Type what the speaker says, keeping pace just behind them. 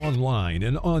online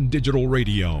and on digital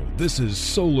radio. This is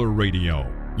Solar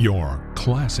Radio, your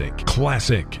classic,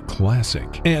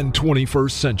 and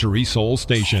 21st century soul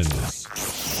station.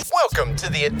 Welcome to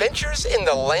the adventures in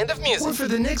the land of music. Where for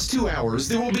the next 2 hours,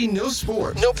 there will be no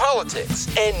sport, no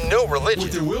politics, and no religion.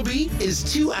 What there will be is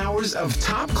 2 hours of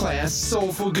top-class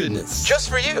soulful goodness. Just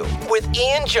for you, with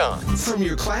Ian Jons. From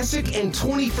your classic and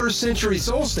 21st century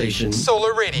soul station,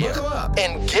 Solar Radio. Buckle up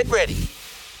and get ready.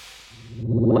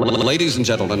 Ladies and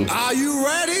gentlemen, are you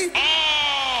ready?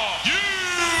 Are you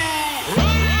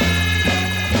ready?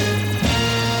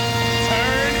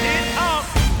 Turn it up.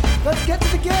 Let's get to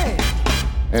the game.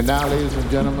 And now, ladies and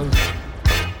gentlemen,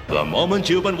 the moment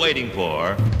you've been waiting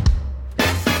for.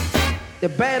 The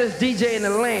baddest DJ in the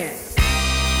land.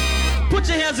 Put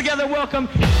your hands together, welcome.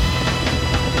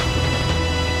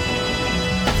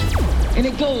 And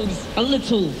it goes a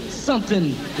little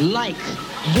something like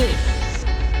this.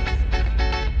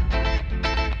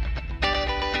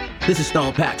 This is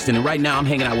Stone Paxton, and right now I'm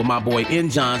hanging out with my boy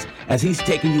Jons as he's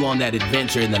taking you on that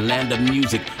adventure in the land of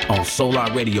music on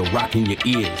Solar Radio, rocking your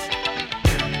ears.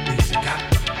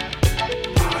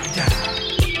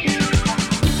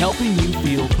 Helping you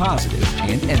feel positive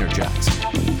and energized.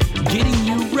 Getting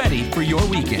you ready for your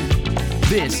weekend.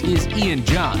 This is Ian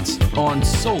Jons on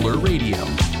Solar Radio.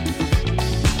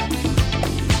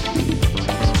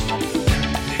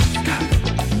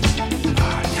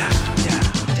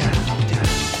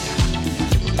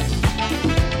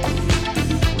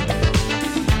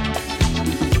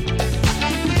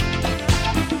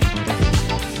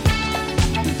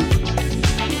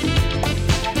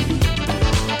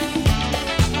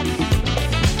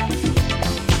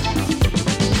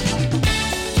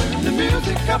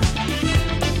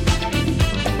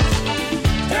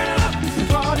 Turn it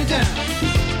up.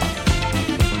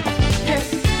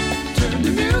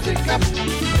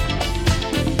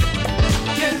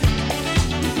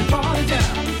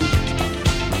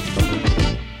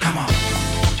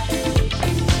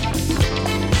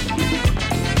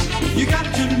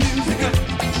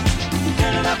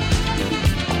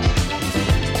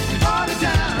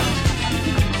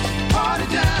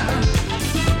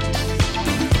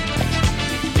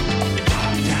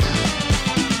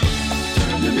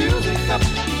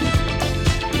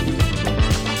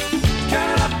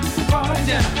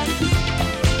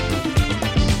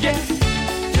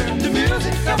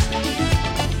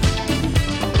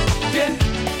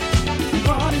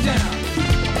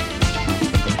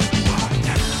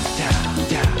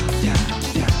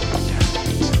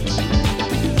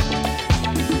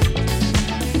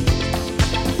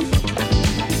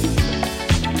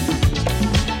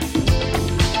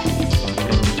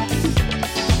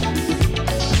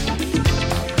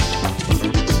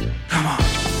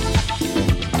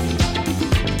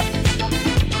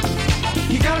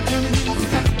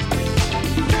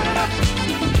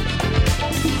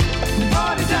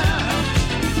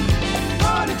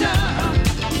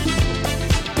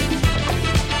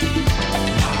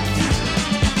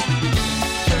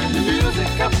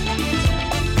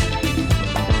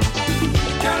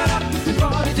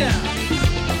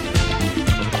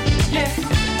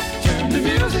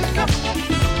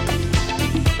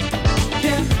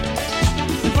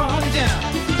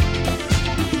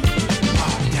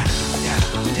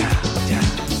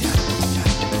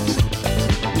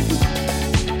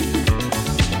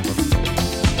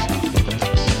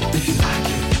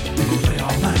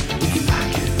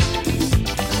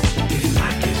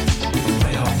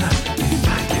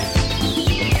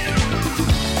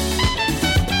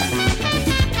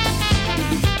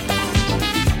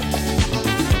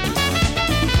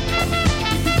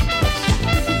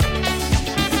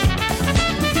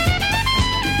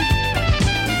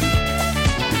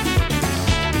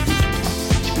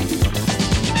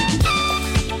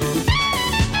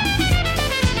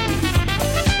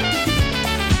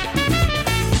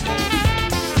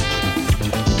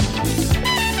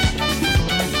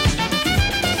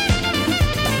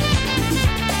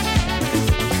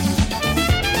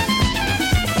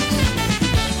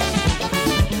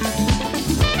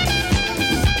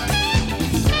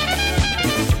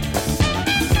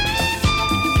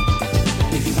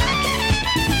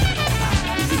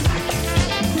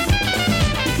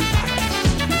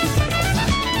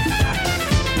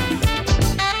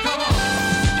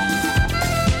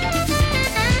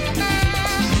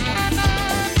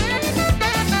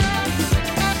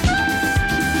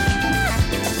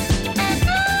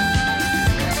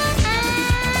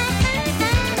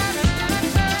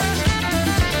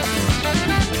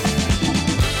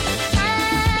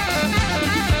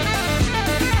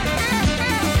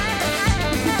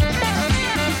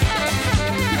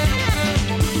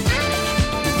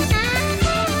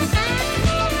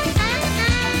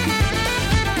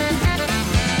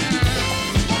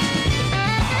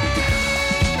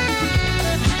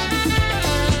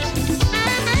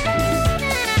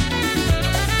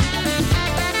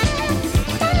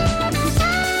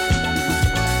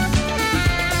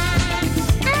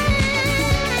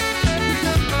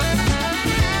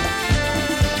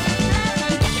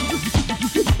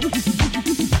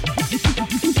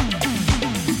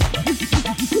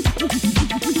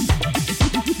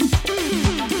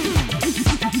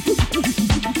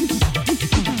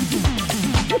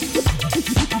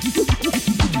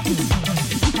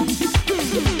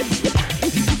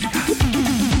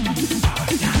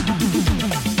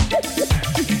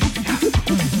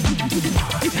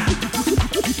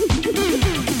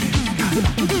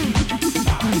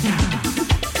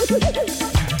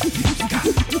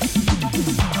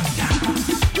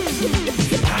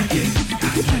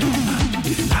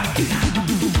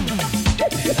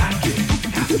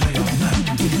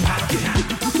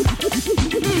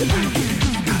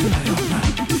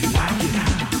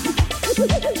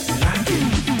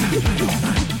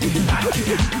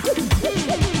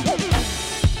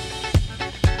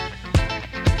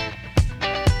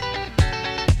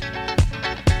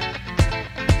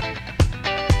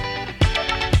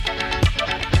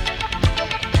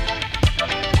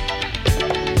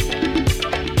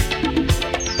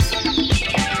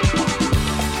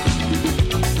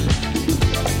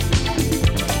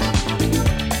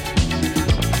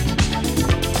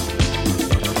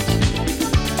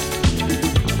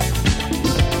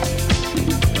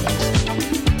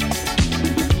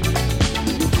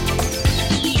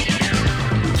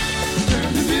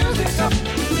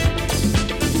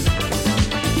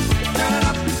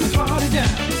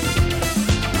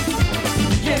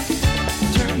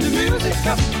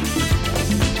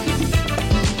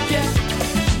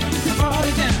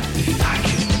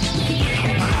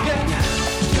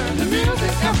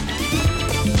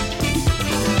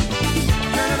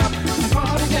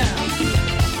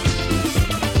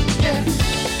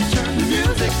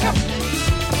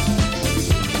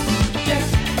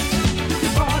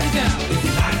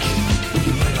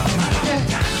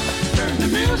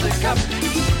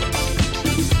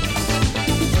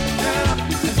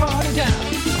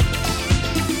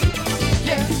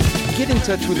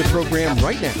 touch with the program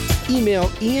right now. Email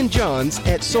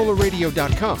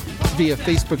ianjons@solarradio.com, via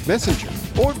Facebook Messenger,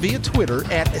 or via Twitter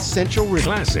 @EssentialRhythm.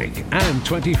 Classic and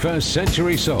 21st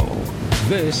Century Soul.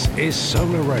 This is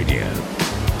Solar Radio.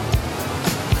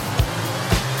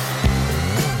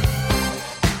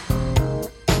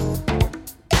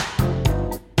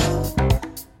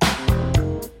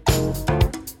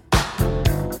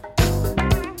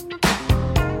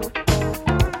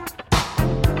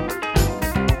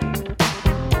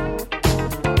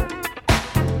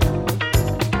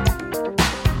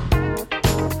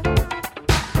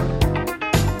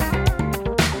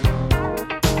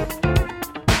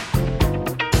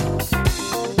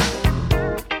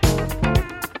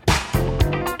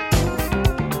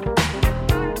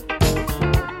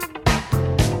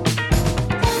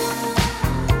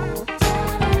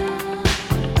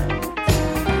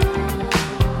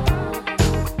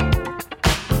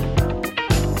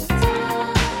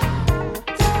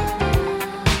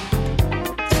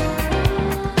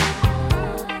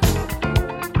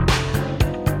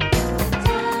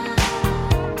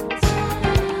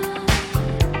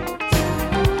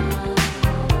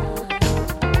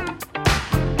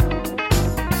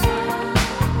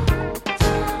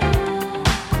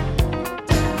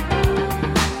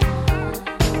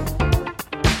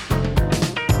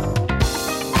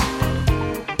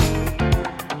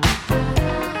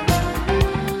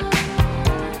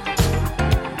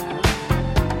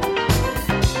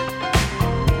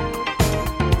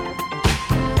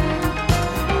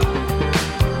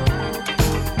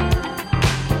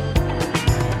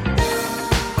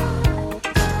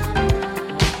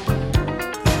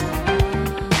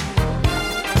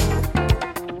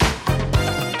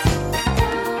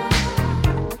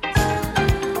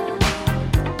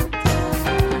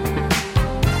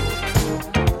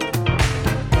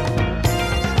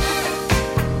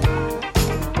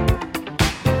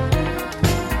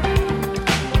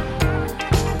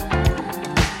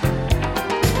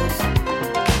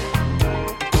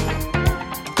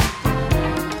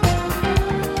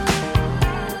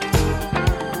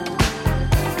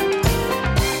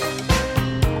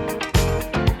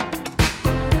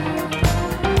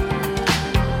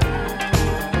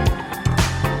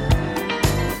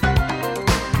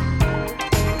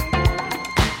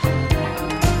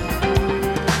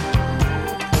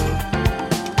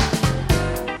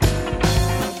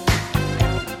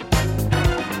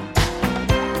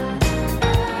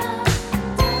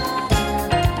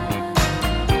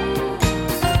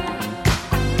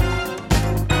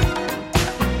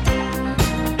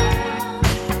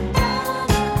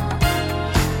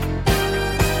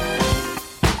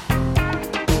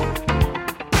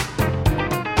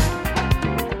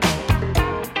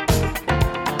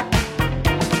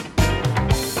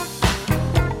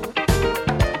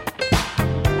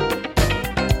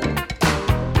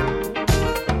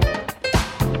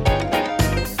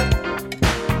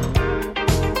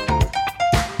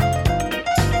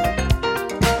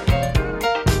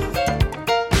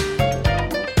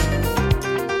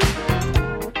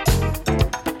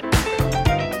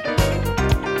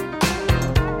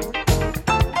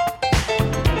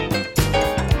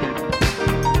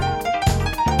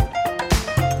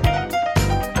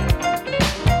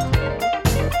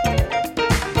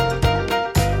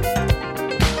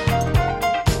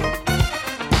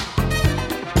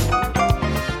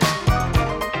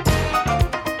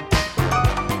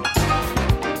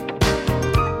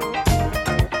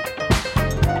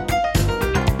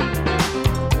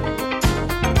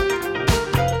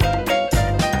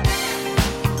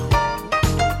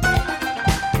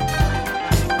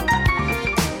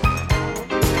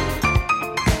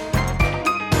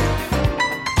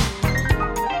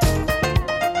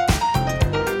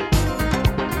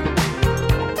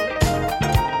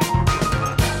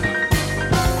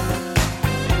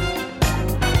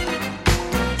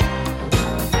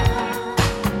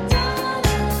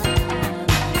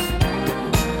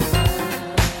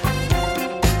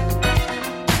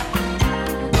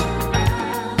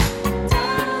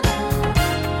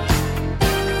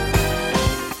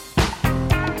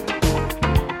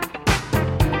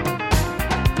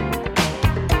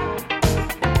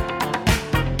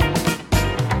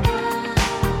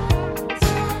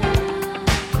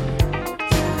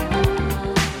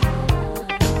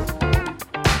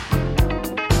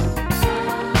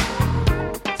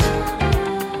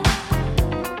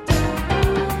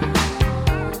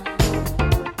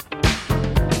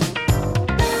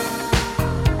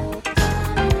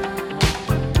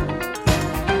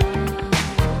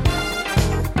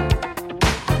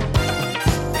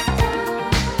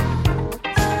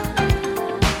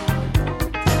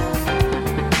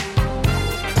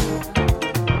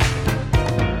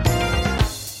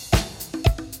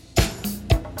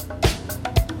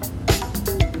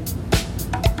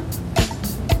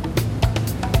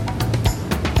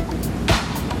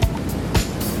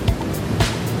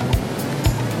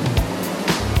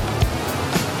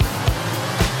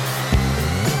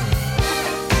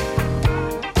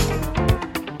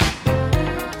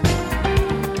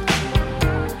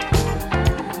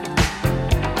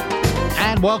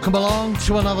 Welcome along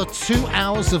to another 2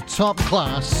 hours of top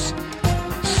class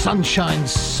sunshine,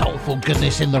 soulful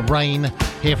goodness in the rain.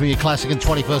 Here from your classic and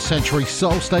 21st century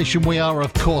soul station, we are,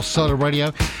 of course, Solar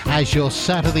Radio, as your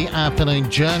Saturday afternoon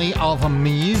journey of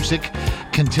music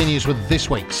continues with this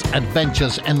week's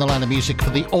Adventures in the Land of Music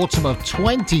for the autumn of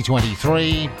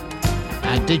 2023.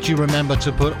 And did you remember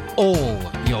to put all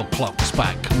your clocks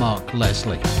back, Mark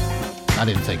Leslie? I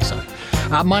didn't think so.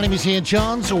 My name is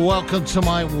Jons. Welcome to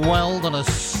my world on a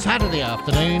Saturday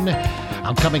afternoon.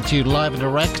 I'm coming to you live and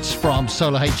direct from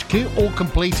Solar HQ, all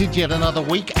completed yet another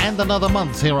week and another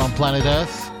month here on planet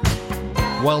Earth.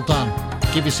 Well done.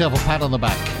 Give yourself a pat on the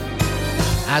back.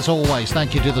 As always,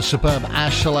 thank you to the superb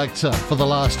Ash Selector for the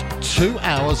last 2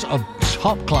 hours of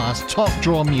top class, top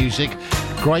draw music.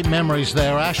 Great memories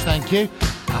there, Ash, thank you.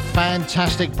 A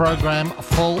fantastic program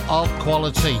full of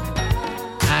quality.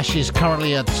 Ash is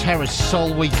currently a Terrace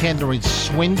Soul Weekender in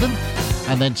Swindon,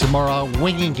 and then tomorrow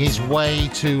winging his way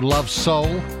to Love Soul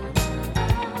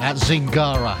at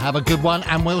Zingara. Have a good one,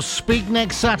 and we'll speak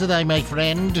next Saturday, my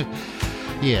friend.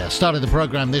 Yeah, started the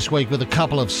program this week with a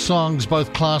couple of songs,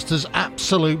 both classed as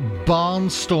absolute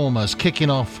barnstormers, kicking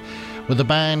off with a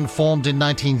band formed in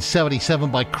 1977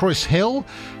 by Chris Hill,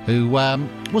 who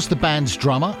was the band's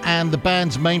drummer, and the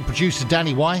band's main producer,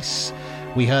 Danny Weiss.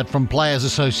 We heard from Players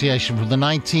Association from the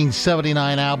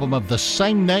 1979 album of the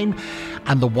same name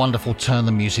and the wonderful Turn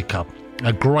the Music Up.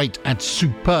 A great and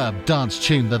superb dance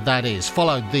tune that is.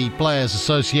 Followed the Players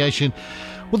Association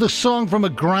with a song from a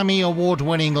Grammy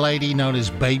award-winning lady known as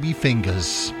Baby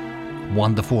Fingers.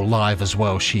 Wonderful live as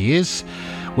well she is.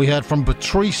 We heard from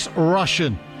Patrice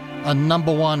Rushen, a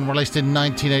number one released in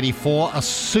 1984, a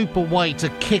super way to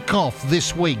kick off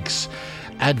this week's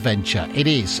adventure. It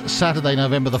is Saturday,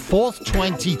 November the 4th,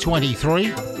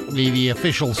 2023, the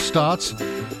official start,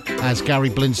 as Gary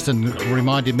Blinston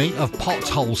reminded me, of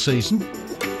pothole season.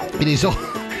 It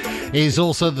is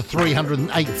also the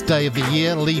 308th day of the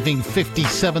year, leaving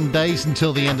 57 days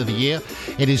until the end of the year.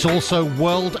 It is also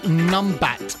World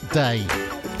Numbat Day.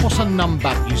 What's a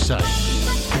numbat, you say?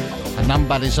 A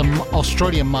numbat is an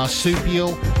Australian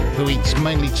marsupial who eats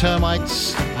mainly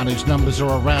termites and whose numbers are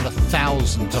around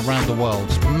 1,000 around the world.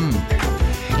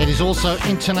 It is also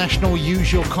International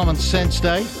Use Your Common Sense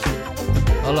Day.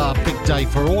 A big day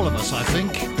for all of us, I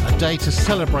think. A day to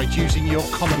celebrate using your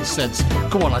common sense.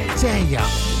 Go on, I dare ya.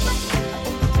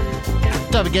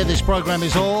 Don't forget, this program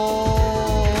is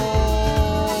all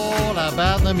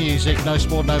about the music. No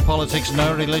sport, no politics,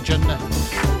 no religion.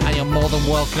 And you're more than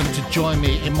welcome to join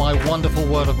me in my wonderful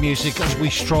world of music as we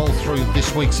stroll through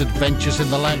this week's Adventures in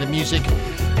the Land of Music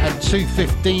at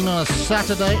 2:15 on a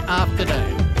Saturday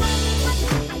afternoon.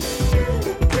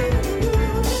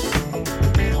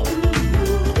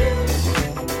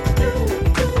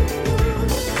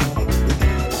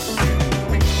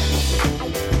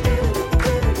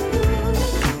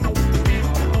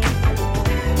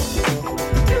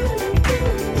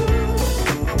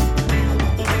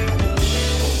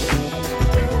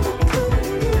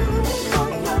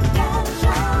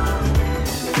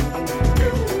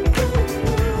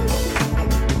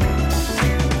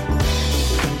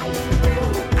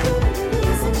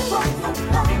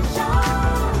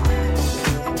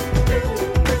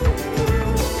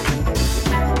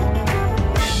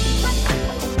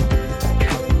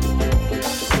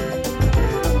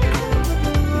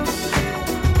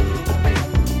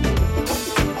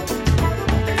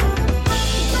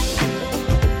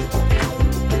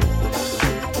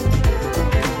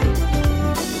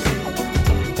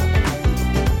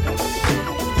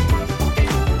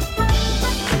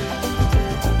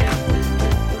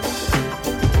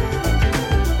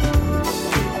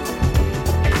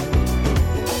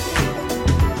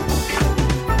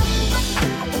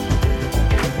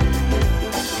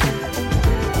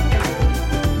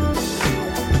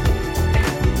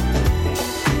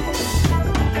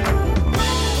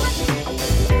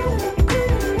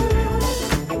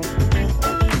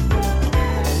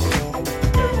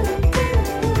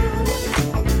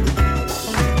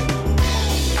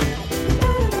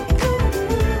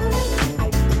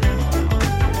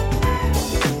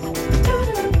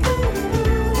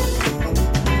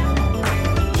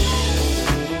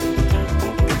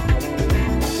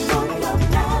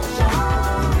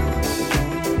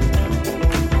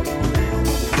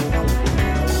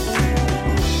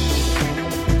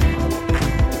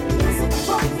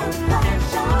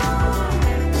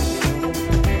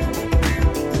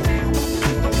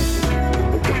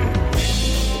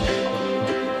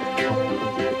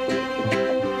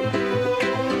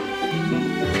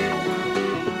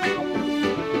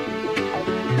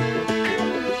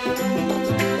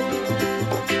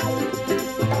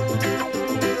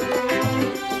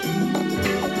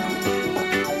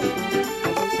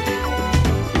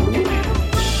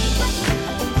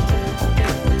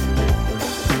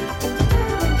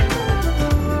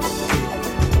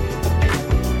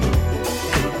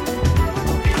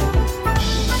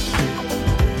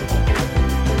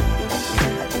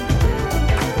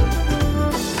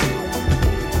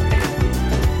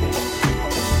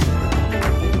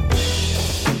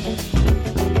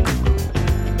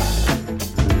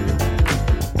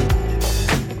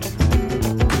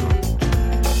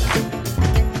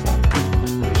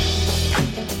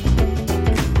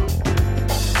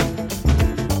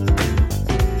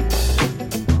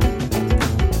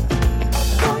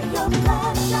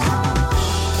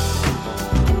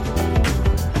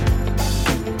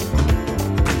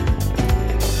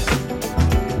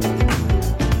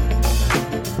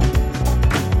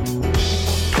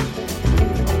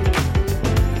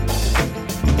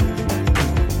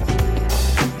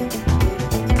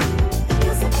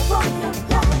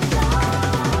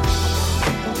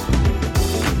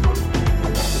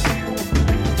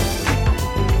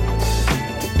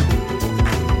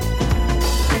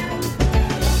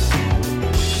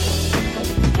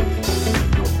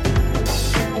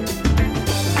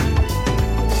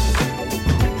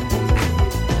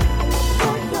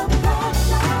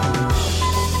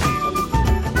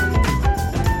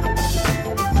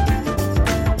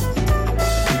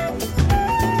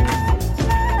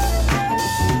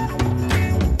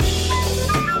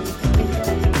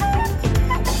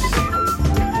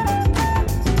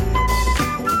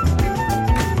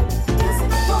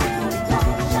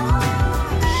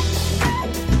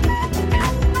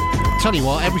 tell you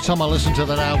what, every time I listen to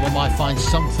that album, I find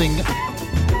something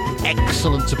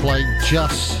excellent to play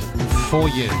just for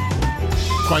you.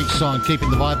 Great song, keeping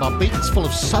the vibe upbeat. It's full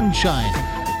of sunshine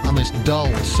on this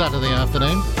dull Saturday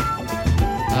afternoon.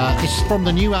 It's from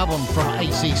the new album from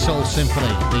AC Soul Symphony.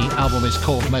 The album is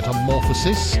called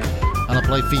Metamorphosis, and I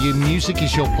play for you Music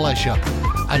Is Your Pleasure,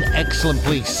 an excellent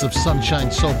piece of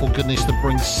sunshine, soulful goodness that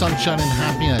brings sunshine and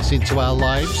happiness into our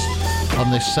lives on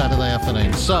this Saturday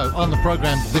afternoon. So, on the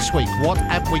programme this week, what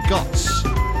have we got?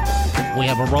 We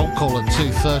have a roll call at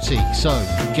 2:30, so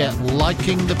get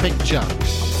liking the picture.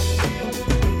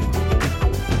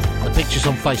 The picture's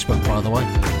on Facebook, by the way.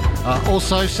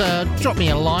 Also, drop me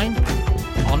a line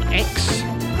on X,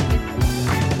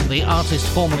 the artist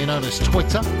formerly known as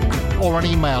Twitter, or an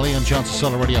email,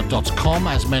 ianjons@solarradio.com,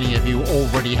 as many of you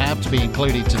already have to be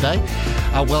included today.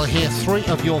 We'll hear 3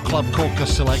 of your Club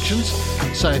Caucus selections,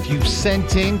 so if you've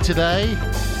sent in today,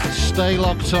 stay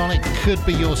locked on. It could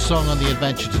be your song on the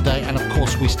adventure today. And of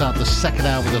course, we start the second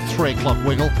hour with a 3 o'clock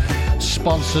wiggle,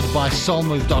 sponsored by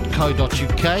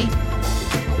soulmove.co.uk.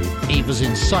 Eva's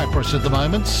in Cyprus at the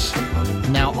moment,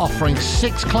 now offering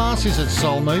 6 classes at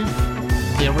Soul Move.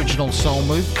 The original Soul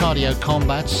Move, cardio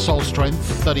combat, soul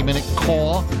strength, 30-minute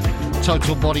core,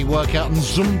 total body workout, and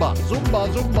Zumba.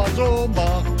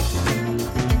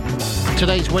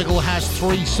 Today's wiggle has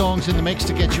 3 songs in the mix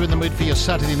to get you in the mood for your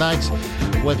Saturday night.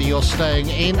 Whether you're staying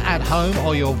in at home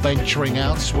or you're venturing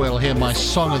out, we'll hear my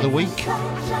song of the week,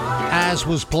 as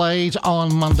was played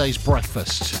on Monday's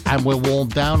breakfast. And we'll warm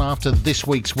down after this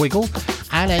week's wiggle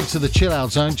and enter the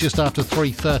chill-out zone just after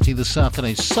 3:30 this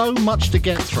afternoon. So much to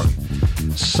get through.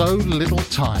 So little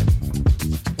time.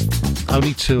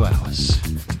 Only 2 hours.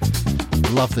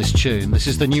 Love this tune. This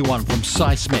is the new one from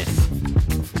Cy Smith.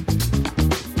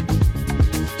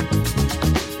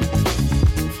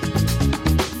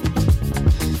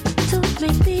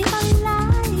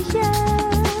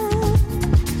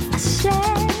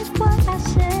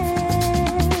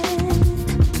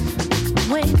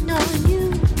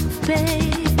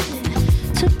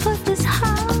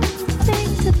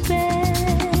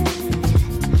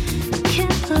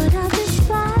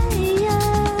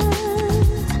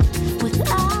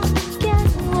 Without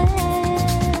getting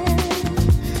wet.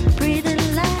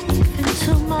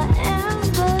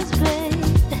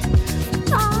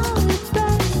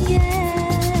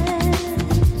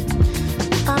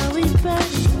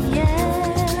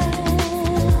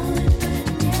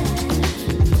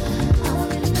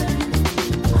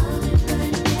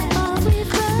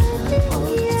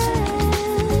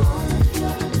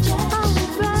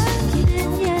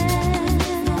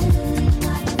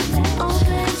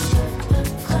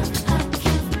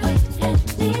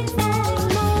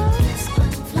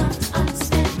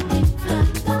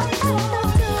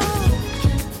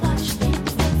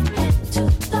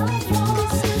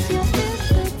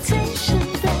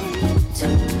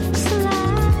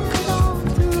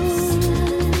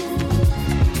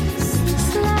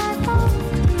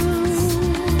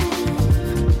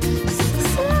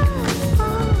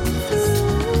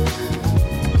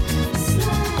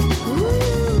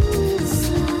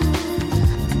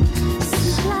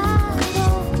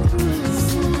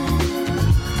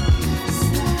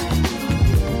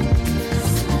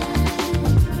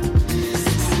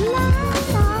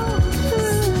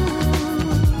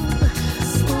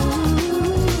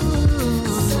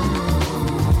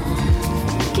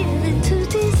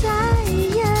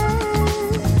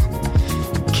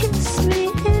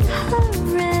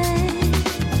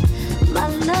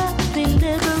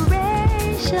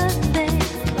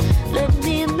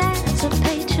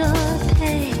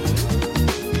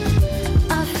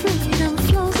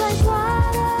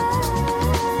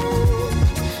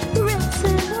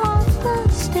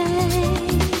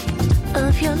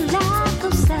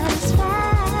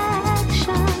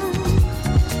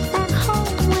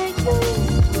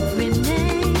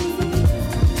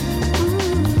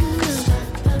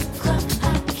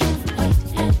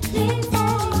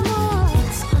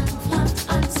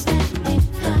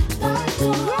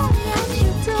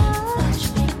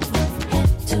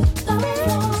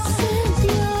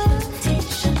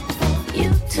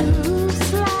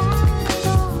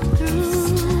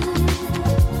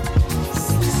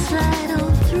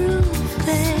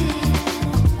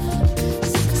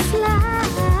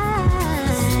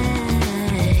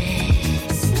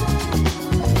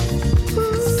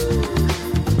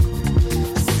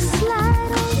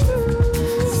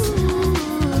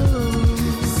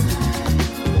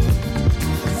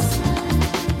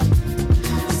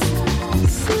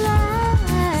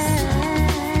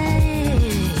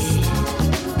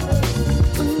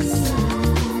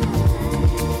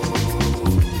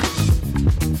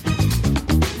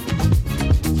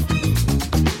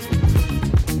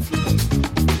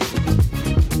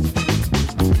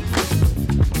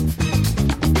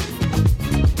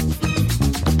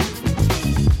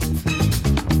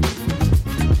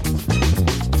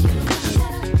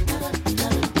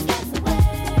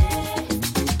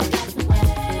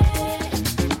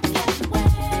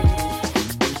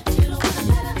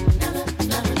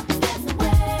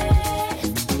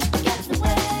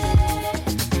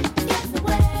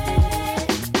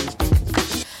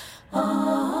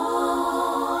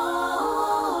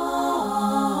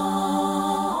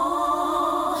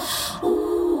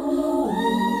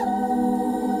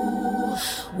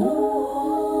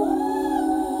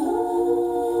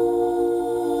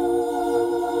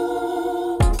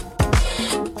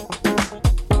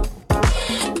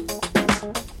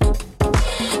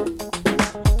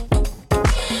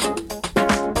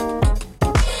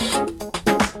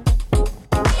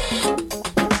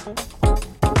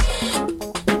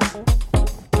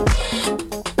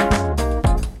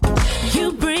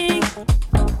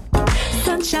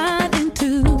 sunshine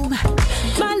into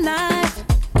my life.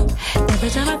 Every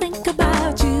time I think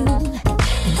about you,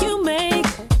 you make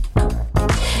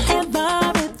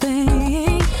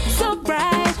everything so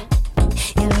bright.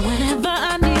 You know, whenever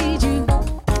I need you,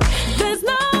 there's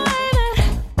no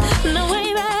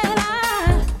way that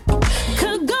I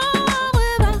could go on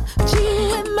without you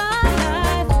in my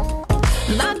life.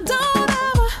 And I don't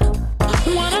ever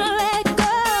wanna let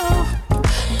go,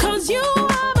 'cause you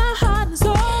are my heart and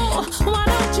soul. Why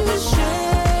don't you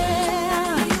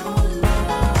share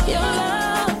your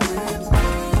love?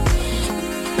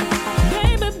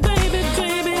 Baby, baby,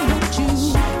 baby, won't you?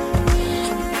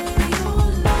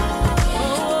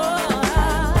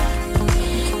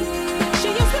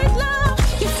 Share your sweet love,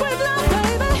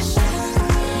 baby.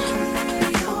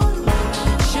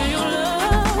 Share your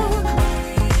love.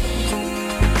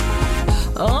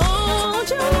 Oh, won't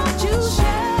you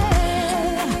share?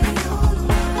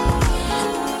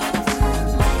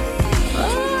 Oh,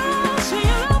 share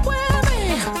your love with me.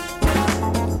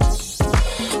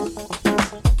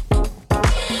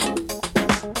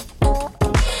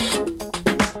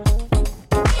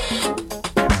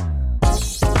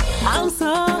 I'm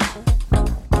so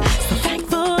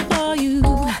thankful for you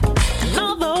and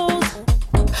all those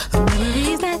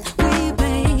memories that we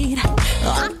made.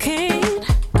 I can't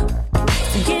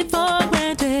take it for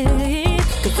granted,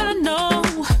 'cause I know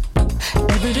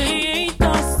every day ain't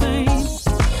the same.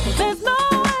 There's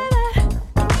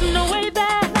no way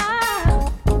that I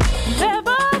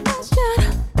ever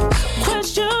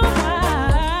question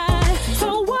why. So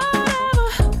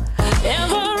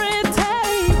whatever it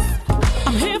takes,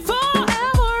 I'm here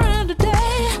forever and a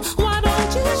day. Why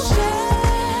don't you share?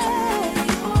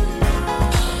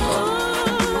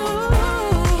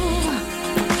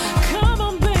 Come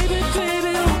on, baby,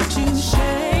 baby, won't you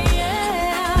share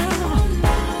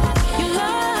your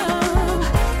love?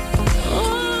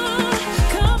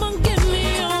 Come on, give me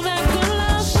all that good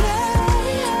love.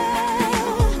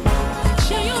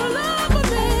 Share your love with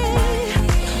me.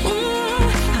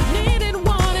 I need it,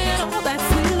 want it, all that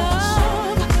sweet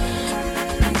love.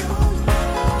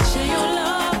 Share your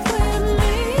love with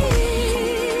me.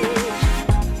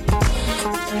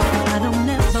 I don't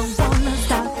ever wanna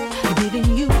stop giving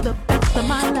you the best of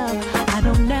my love. I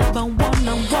don't ever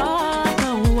wanna walk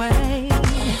away.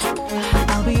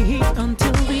 I'll be here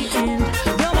until the end.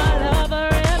 You're my lover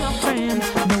and my friend.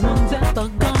 No one's ever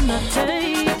gonna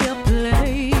take your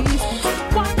place.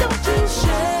 Why don't you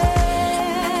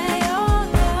share your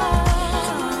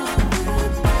love?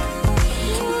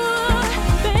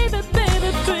 Baby, baby,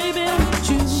 baby, won't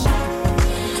you?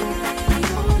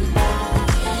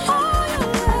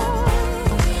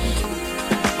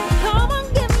 Come on,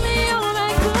 give me all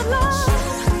that good love.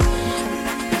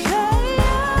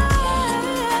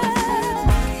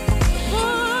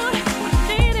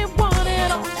 Need it, want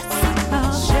it, all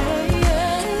I'll share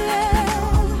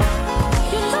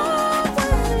your love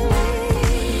with me.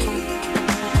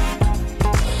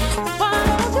 Why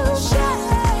don't you share?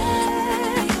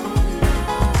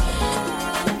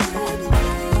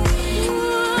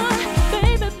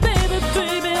 Baby, baby,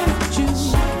 baby, won't you?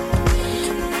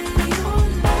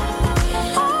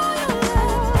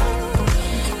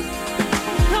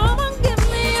 Come on, give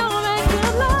me all that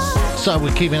good love. So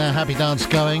we're keeping our happy dance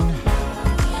going.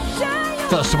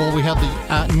 First of all, we have the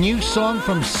new song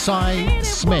from Cy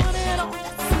Smith.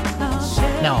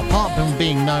 Now, apart from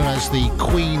being known as the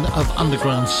Queen of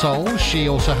Underground Soul, she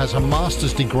also has a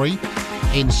master's degree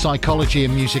in psychology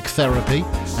and music therapy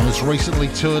and has recently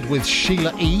toured with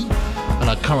Sheila E. and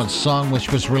her current song,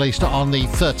 which was released on the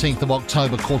 13th of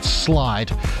October, called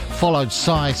Slide, followed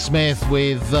Cy Smith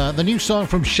with the new song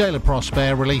from Shayla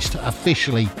Prosper, released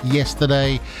officially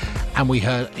yesterday, and we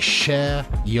heard Share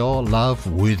Your Love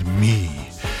With Me.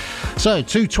 So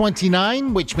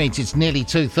 2:29, which means it's nearly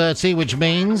 2:30, which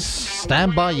means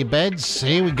stand by your beds.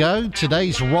 Here we go.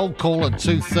 Today's roll call at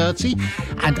 2:30,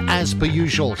 and as per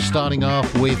usual, starting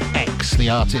off with X, the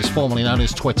artist formerly known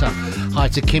as Twitter. Hi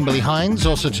to Kimberly Hines,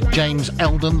 also to James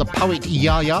Eldon, the poet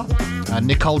Yaya,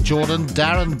 Nicole Jordan,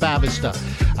 Darren Babister,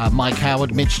 Mike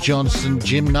Howard, Mitch Johnson,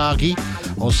 Jim Nagy,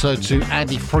 also to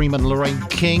Andy Freeman, Lorraine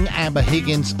King, Amber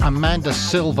Higgins, Amanda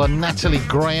Silver, Natalie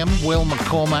Graham, Will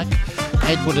McCormack,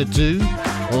 Edward Adu,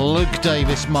 Luke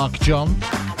Davis, Mark John,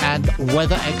 and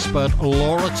weather expert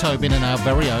Laura Tobin and our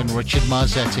very own Richard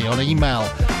Marzetti. On email,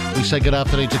 we say good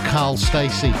afternoon to Carl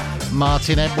Stacey,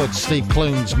 Martin Edwards, Steve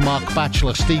Clunes, Mark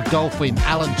Batchelor, Steve Dolphin,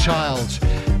 Alan Childs,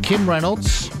 Kim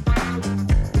Reynolds.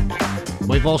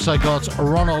 We've also got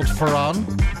Ronald Ferran,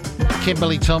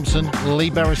 Kimberly Thompson, Lee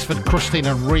Beresford,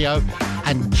 Christina Rio,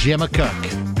 and Gemma Cook.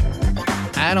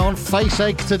 And on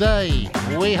Faceache today,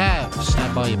 we have,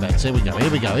 stand by your bets, here we go.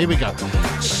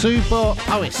 Super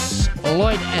Ois,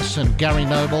 Lloyd Essen, Gary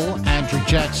Noble, Andrew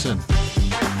Jackson,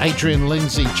 Adrian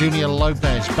Lindsay, Junior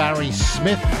Lopez, Barry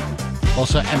Smith,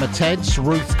 also Emma Tedds,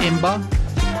 Ruth Imber,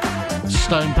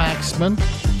 Stone Paxman,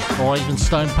 or even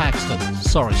Stone Paxton.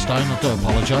 Sorry, Stone, I do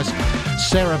apologise.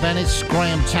 Sarah Bennett,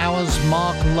 Graham Towers,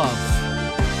 Mark Love.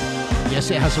 Yes,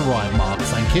 it has a rhyme, Mark,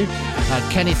 thank you.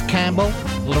 Kenneth Campbell,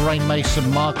 Lorraine Mason,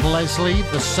 Mark Leslie,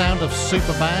 The Sound of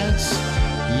Superbads.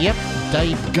 Yep,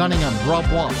 Dave Gunningham, Rob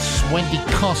Watts, Wendy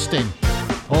Costin.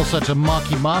 Also to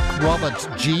Marky Mark, Robert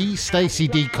G, Stacey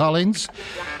D. Collins,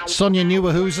 Sonia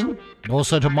Newerhusen.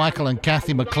 Also to Michael and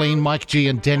Kathy McLean, Mike G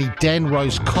and Denny Den,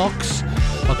 Rose Cox.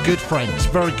 Our good friends,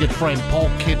 very good friend, Paul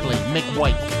Kidley, Mick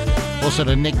Wake. Also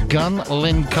to Nick Gunn,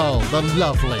 Lynn Cole, the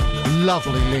lovely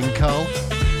Lynn Cole.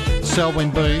 Selwyn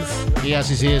Booth, he has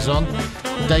his ears on.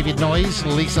 David Noyes,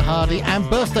 Lisa Hardy, and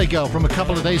birthday girl from a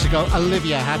couple of days ago,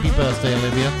 Olivia. Happy birthday,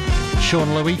 Olivia.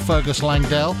 Sean Louis, Fergus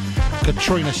Langdale,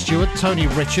 Katrina Stewart, Tony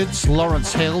Richards,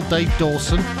 Lawrence Hill, Dave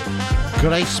Dawson,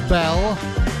 Grace Bell,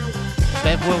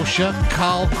 Bev Wilshire,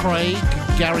 Carl Craig,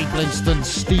 Gary Blinston,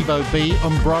 Steve O.B.,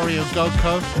 Umbrorio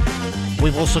Goko.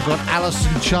 We've also got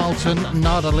Alison Charlton,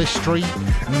 Nada Listry,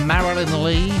 Marilyn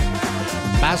Lee,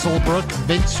 Basil Brook,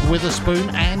 Vince Witherspoon,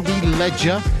 Andy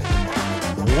Ledger,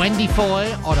 Wendy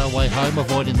Foy on her way home,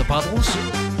 avoiding the puddles,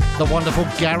 the wonderful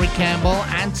Gary Campbell,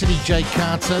 Anthony J.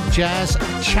 Carter, Chaz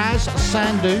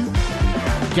Sandhu,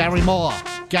 Gary Moore,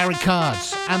 Gary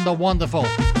Cards, and the wonderful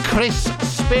Chris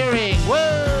Spearing. Woo!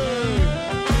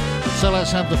 So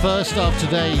let's have the first of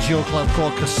today's Your Club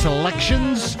Caucus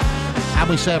selections. And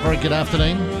we say a very good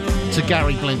afternoon to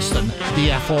Gary Blinston, the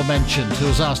aforementioned, who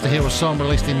was asked to hear a song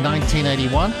released in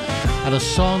 1981, and a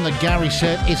song that Gary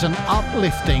said is an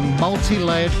uplifting,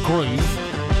 multi-layered groove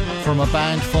from a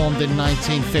band formed in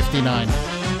 1959.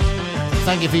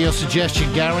 Thank you for your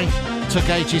suggestion, Gary. Took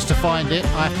ages to find it.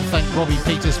 I have to thank Robbie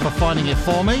Peters for finding it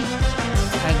for me.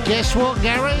 And guess what,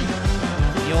 Gary?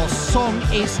 Your song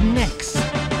is next.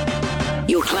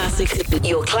 Your classic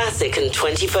and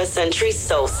 21st century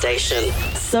soul station,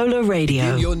 Solar Radio.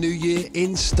 Begin your new year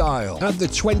in style at the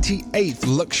 28th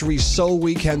Luxury Soul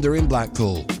Weekender in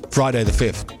Blackpool. Friday the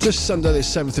 5th to Sunday the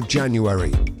 7th of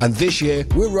January. And this year,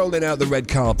 we're rolling out the red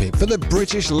carpet for the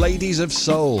British Ladies of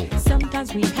Soul.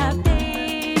 Sometimes we have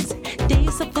days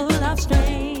are full of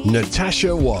strain.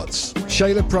 Natasha Watts,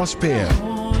 Shayla Prosper,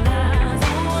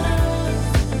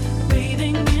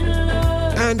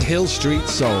 and Hill Street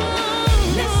Soul.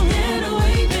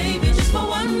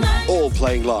 All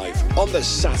playing live on the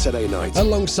Saturday night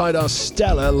alongside our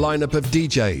stellar lineup of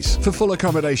DJs. For full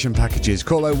accommodation packages,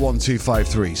 call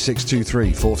 01253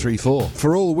 623 434.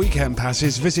 For all weekend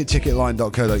passes, visit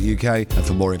ticketline.co.uk, and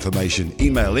for more information,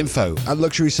 email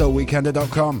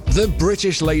info@luxurysoulweekender.com. The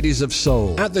British Ladies of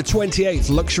Soul at the 28th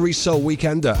Luxury Soul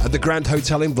Weekender at the Grand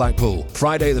Hotel in Blackpool.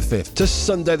 Friday the 5th to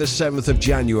Sunday the 7th of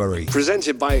January.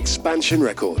 Presented by Expansion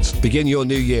Records. Begin your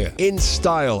new year in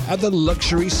style at the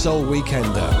Luxury Soul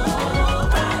Weekender.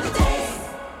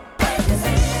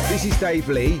 This is Dave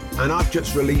Lee, and I've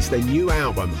just released a new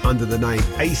album under the name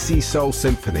AC Soul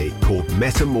Symphony called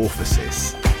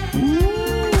Metamorphosis.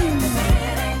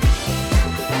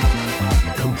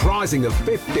 Comprising of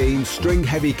 15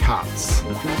 string-heavy cuts,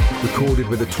 recorded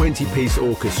with a 20-piece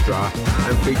orchestra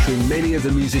and featuring many of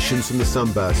the musicians from the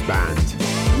Sunburst Band.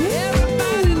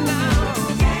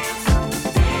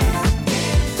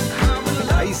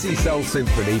 AC Soul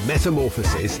Symphony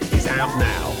Metamorphosis is out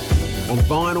now on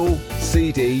vinyl,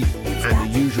 CD, and the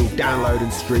usual download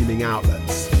and streaming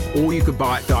outlets. Or you can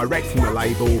buy it direct from the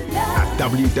label at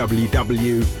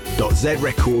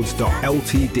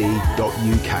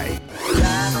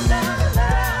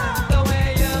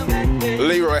www.zrecords.ltd.uk.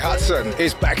 Leroy Hudson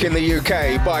is back in the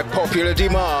UK by popular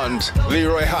demand.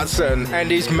 Leroy Hudson and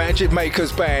his Magic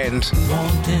Makers Band.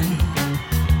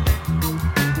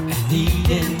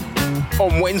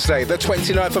 On Wednesday, the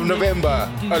 29th of November,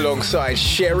 alongside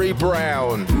Sherry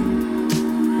Brown.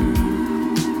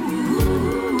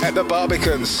 At the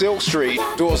Barbican, Silk Street,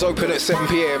 doors open at 7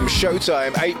 p.m,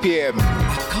 showtime 8 p.m.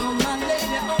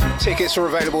 Tickets are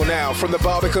available now from the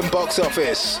Barbican box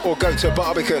office, or go to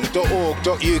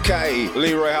barbican.org.uk.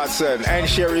 Leroy Hudson and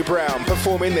Sherry Brown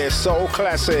performing their soul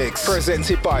classics,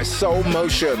 presented by Soul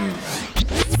Motion.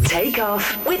 Take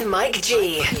off with Mike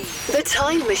G. The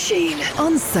Time Machine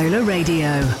on Solar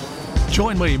Radio.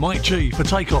 Join me, Mike G, for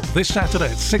Takeoff this Saturday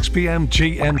at 6 p.m.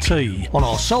 GMT on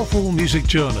our soulful music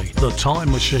journey, The Time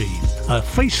Machine. A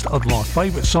feast of my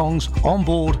favourite songs on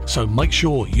board, so make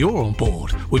sure you're on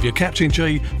board with your Captain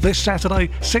G this Saturday,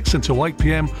 6 until 8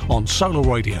 p.m. on Solar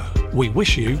Radio. We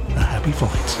wish you a happy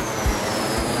flight.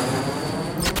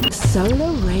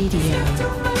 Solar Radio.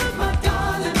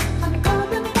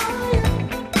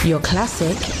 Your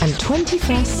classic and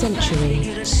 21st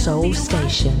century soul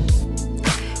station.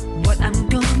 What I'm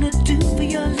gonna do for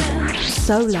your love.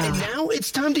 Solar. And now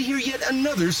it's time to hear yet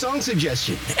another song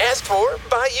suggestion. Asked for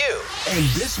by you. And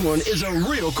this one is a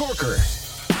real corker.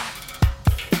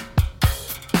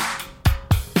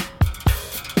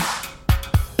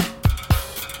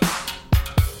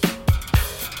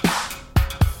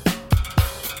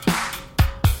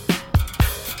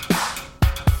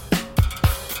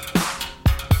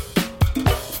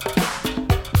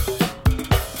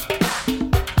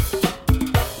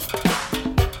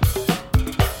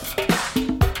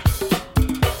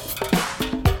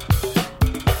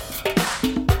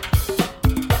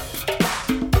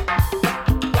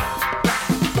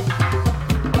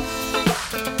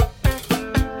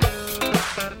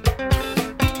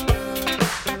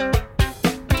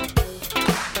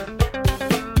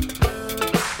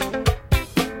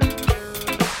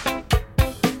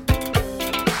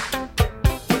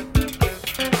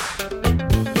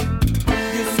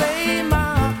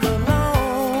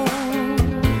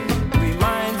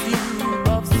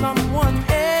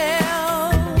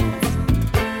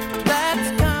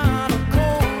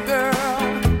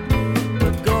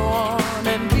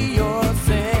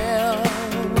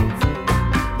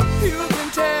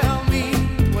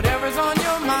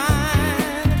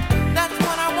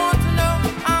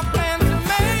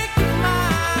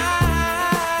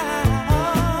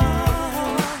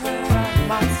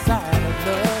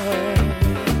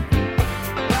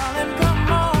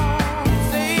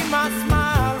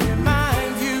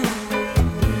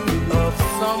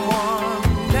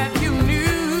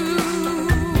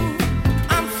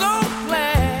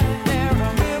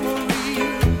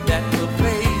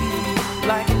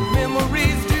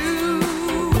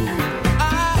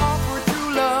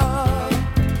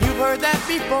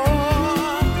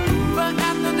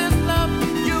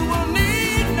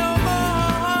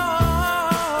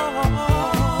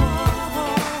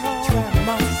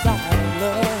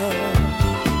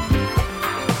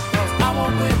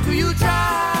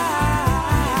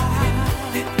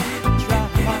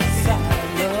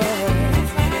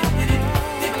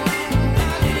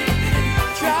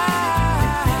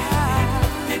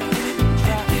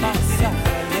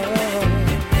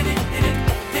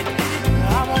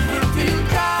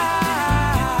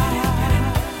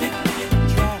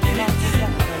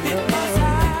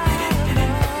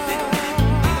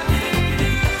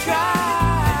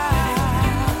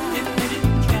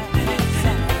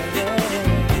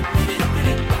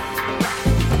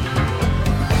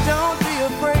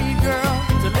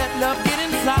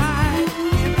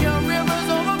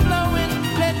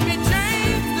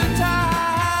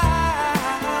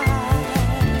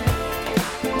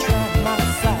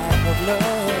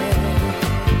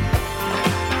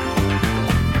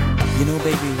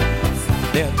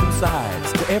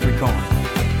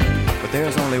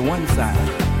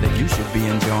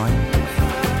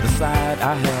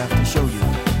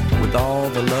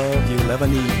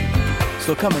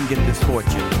 So come and get this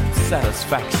fortune,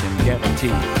 satisfaction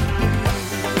guaranteed.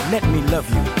 Let me love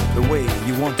you the way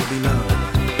you want to be loved.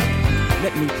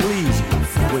 Let me please you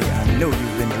the way I know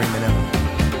you've been dreaming of.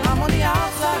 I'm on the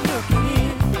outside looking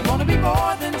in. I wanna be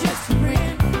more than just a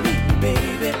friend. Meet me,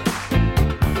 baby.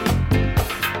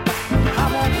 I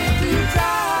want you to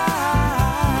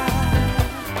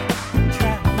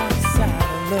try my side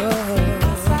of love.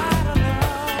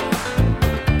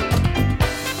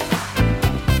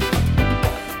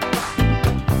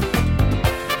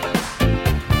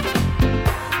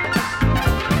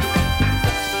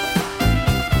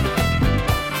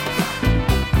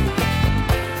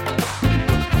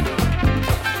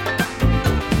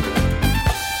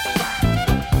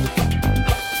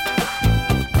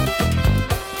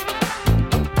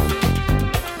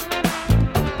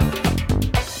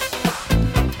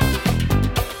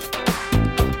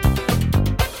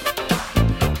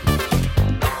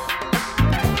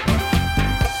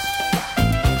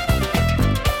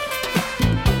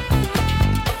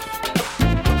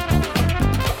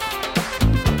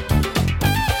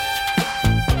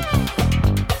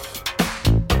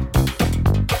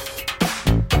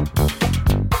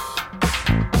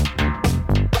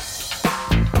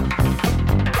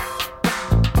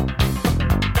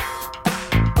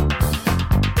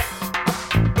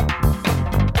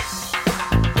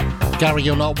 Gary,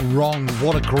 you're not wrong.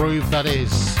 What a groove that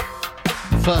is.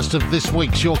 First of this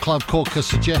week's Your Club Corker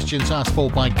suggestions asked for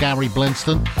by Gary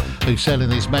Blinston, who said in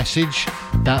his message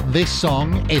that this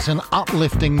song is an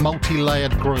uplifting,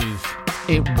 multi-layered groove.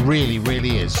 It really,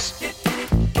 really is.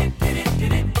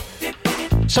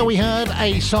 So we heard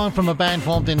a song from a band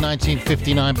formed in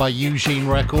 1959 by Eugene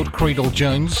Record, Creedle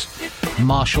Jones,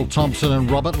 Marshall Thompson and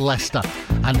Robert Lester.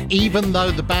 And even though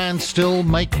the band still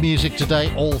make music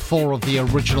today, all four of the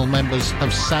original members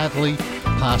have sadly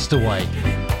passed away.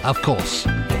 Of course,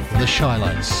 the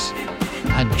Shilots.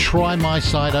 And Try My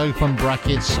Side, open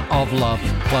brackets, of Love,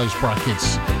 close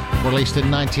brackets. Released in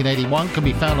 1981, can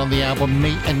be found on the album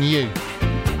Me and You.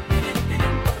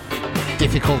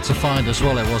 Difficult to find as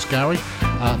well, it was, Gary.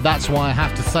 That's why I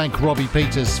have to thank Robbie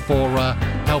Peters for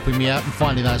helping me out and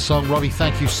finding that song. Robbie,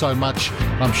 thank you so much.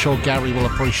 I'm sure Gary will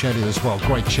appreciate it as well.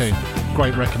 Great tune,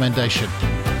 great recommendation.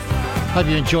 Hope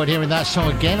you enjoyed hearing that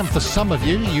song again, and for some of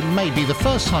you, you may be the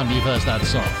first time you've heard that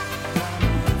song.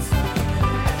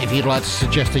 If you'd like to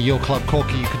suggest a Your Club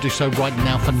Corker, you could do so right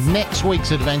now for next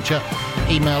week's adventure.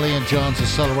 Email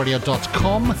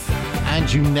ianjones@solarradio.com,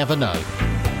 and you never know,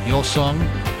 your song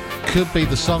could be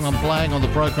the song I'm playing on the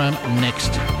programme next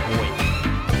week.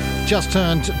 Just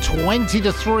turned 20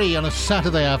 to 3 on a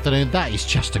Saturday afternoon. That is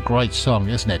just a great song,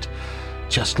 isn't it?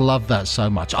 Just love that so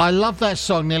much. I love that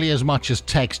song nearly as much as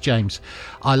Tex James.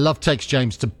 I love Tex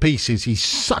James to pieces. He's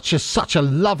such a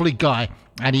lovely guy,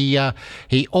 and he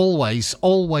always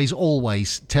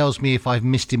tells me if I've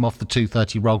missed him off the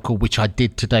 2:30 roll call, which I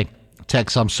did today.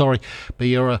 Tex, I'm sorry, but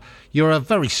you're a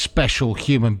very special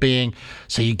human being,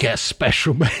 so you get a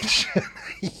special mention.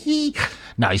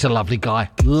 No, he's a lovely guy.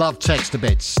 Love Tex to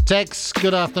bits. Tex,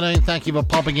 good afternoon. Thank you for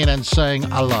popping in and saying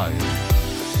hello.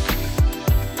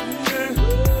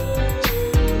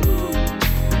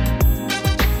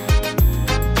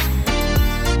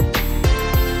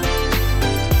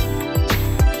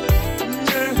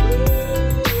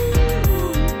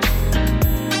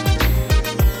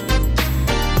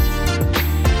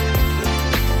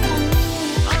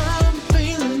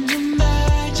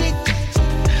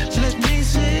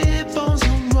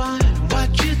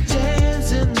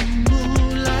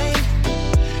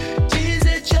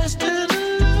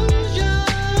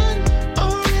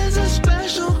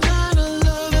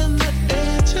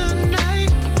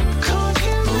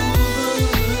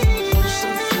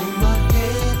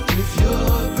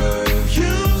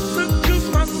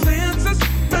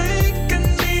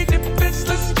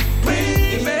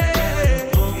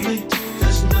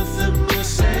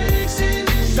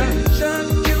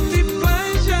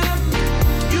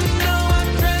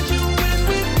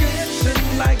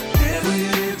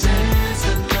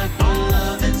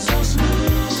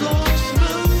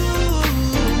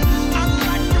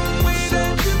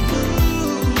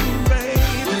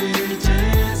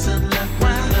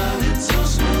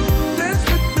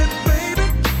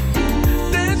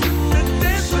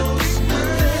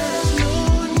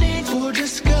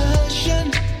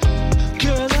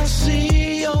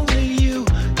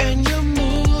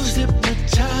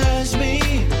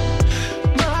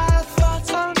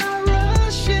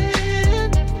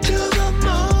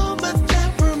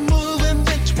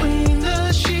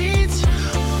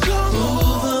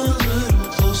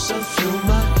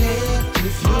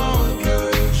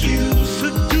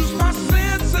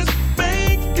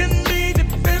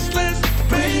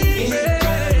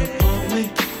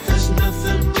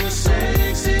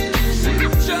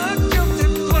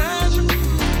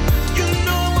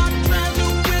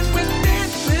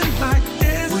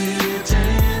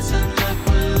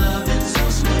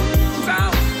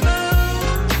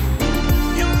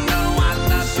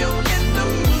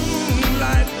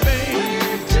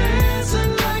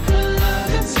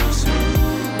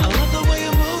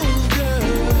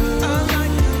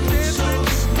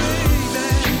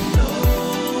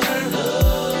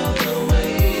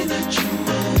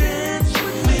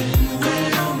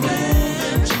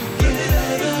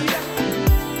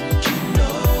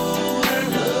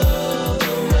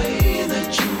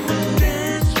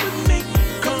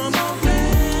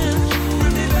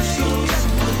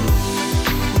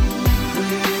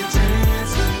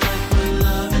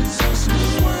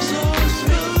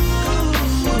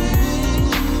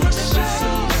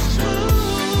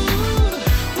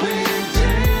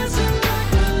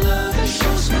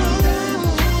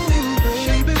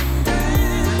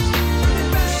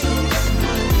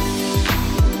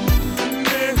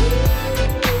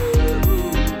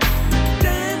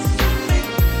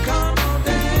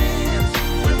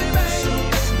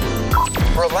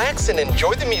 Relax and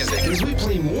enjoy the music as we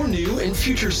play more new and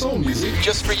future soul music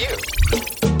just for you.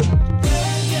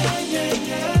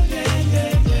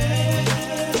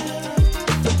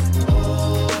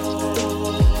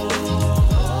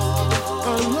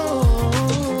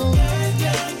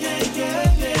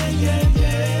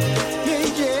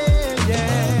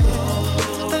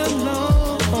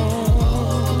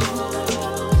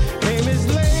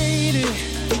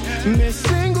 Miss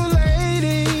Single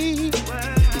Lady,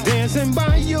 dancing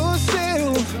by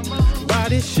yourself,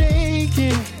 body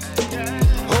shaking.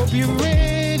 Hope you're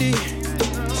ready,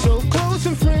 so close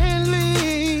and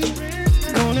friendly.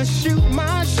 Gonna shoot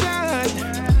my shot.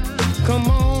 Come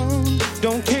on,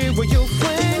 don't care what your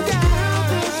friend got.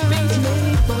 This space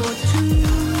made for two.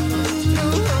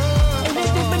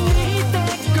 Anything beneath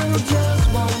that, girl, just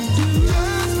won't do.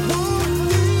 Just won't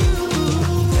do.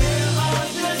 There are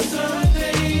just some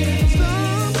things you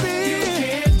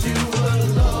can't do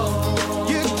alone.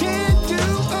 You can't do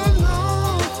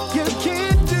alone. You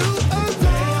can't do alone.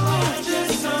 There are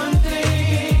just some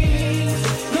things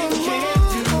you can't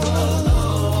do alone.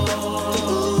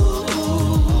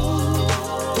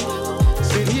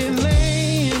 Sitting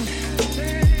laying,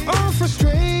 all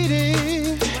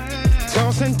frustrated,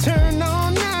 toss and turn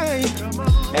all night,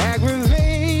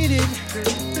 aggravated.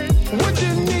 What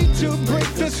you need to break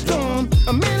the storm?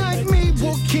 A man like me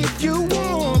will keep you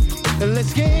warm.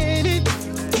 Let's get it.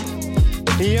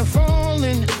 You're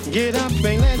falling, get up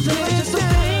and let's get it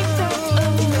down.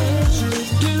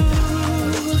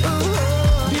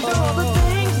 These are all the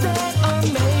things that are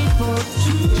made for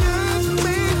two. Just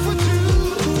made for two.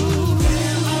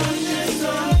 There are just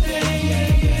some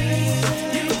things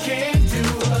you can't do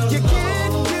alone. You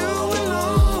can't do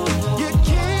alone. You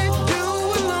can't do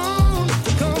alone.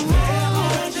 Come on. There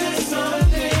are just some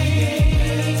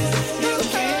things you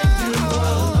can't do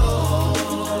alone.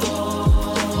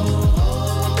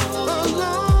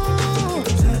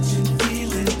 Touching,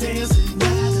 feeling, dancing,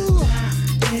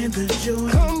 and the joy.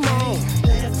 Come on.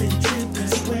 Laughing, tripping,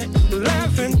 sweating,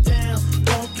 laughing down,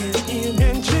 walking in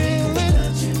and chilling.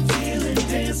 Touching, feeling,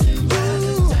 dancing,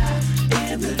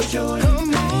 and the joy.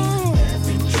 Come on.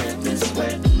 Laughing, tripping,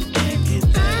 sweating, and get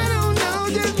down. I don't know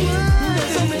just what.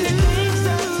 There's so many things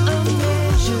that a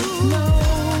man should know.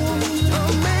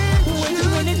 A man should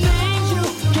know. Many things you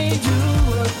can't do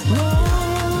alone.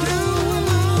 There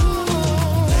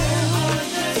are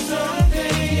just some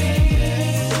things you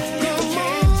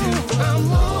can't do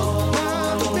alone. I've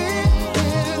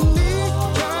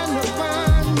been trying to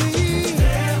find me.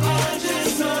 There are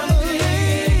just some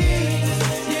things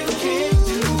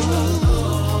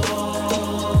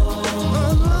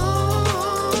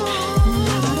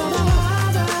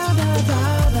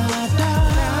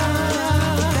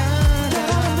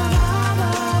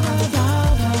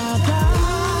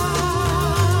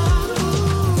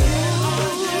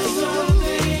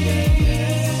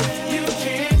you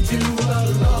can't do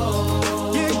alone.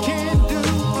 You can't do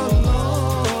alone.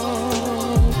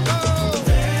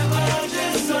 There are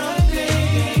just some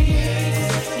things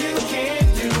you can't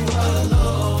do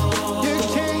alone. You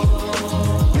can't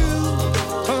do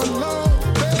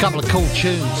alone. Couple of cool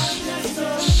tunes.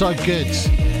 So good.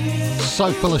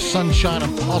 So full of sunshine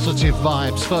and positive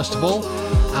vibes. First of all,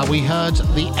 we heard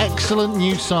the excellent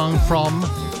new song from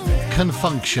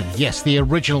Confunction. Yes, the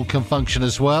original Confunction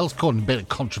as well. It's causing a bit of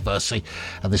controversy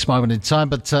at this moment in time,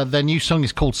 but their new song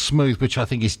is called Smooth, which I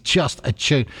think is just a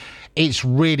tune. It's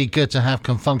really good to have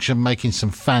Confunction making some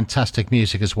fantastic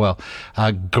music as well.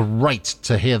 Great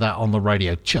to hear that on the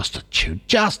radio. Just a tune,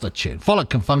 just a tune. Follow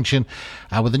Confunction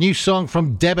with a new song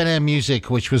from Debonair Music,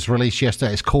 which was released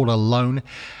yesterday. It's called Alone.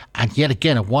 And yet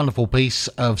again, a wonderful piece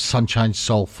of sunshine,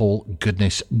 soulful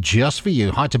goodness just for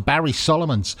you. Hi to Barry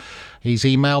Solomons. He's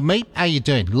emailed me. How you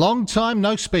doing? Long time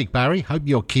no speak, Barry. Hope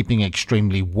you're keeping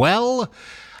extremely well.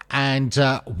 And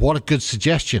what a good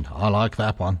suggestion. I like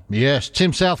that one. Yes,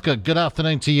 Tim Southcote, good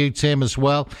afternoon to you, Tim, as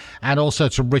well. And also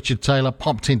to Richard Taylor,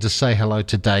 popped in to say hello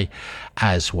today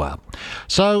as well.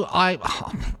 So I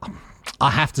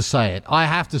have to say it.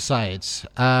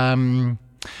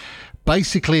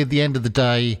 Basically, at the end of the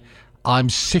day, I'm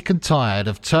sick and tired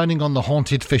of turning on the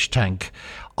haunted fish tank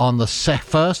on the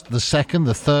 1st, the 2nd,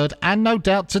 the 3rd, and no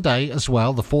doubt today as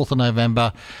well, the 4th of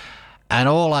November. And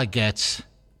all I get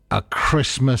are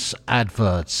Christmas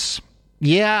adverts.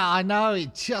 Yeah, I know,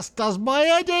 it just does my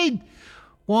head in.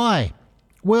 Why?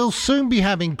 We'll soon be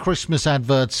having Christmas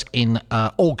adverts in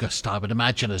August, I would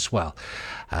imagine, as well.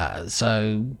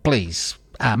 So please,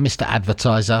 Mr.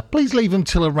 Advertiser, please leave them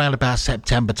till around about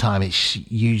September time. It's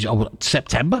usually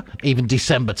September, even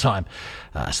December time.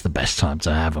 That's the best time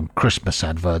to have them. Christmas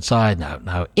adverts, I don't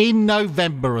know. In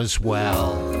November as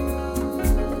well.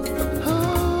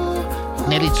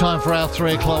 Nearly time for our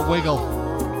 3 o'clock wiggle.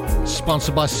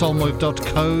 Sponsored by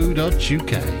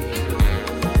soulmove.co.uk.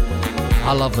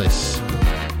 I love this.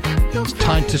 It's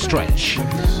time to stretch.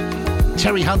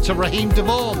 Terry Hunter, Raheem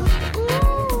DeVaughn.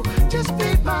 Just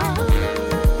be mine.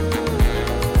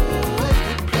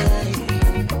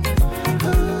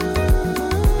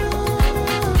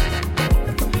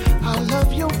 I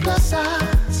love your plus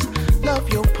size.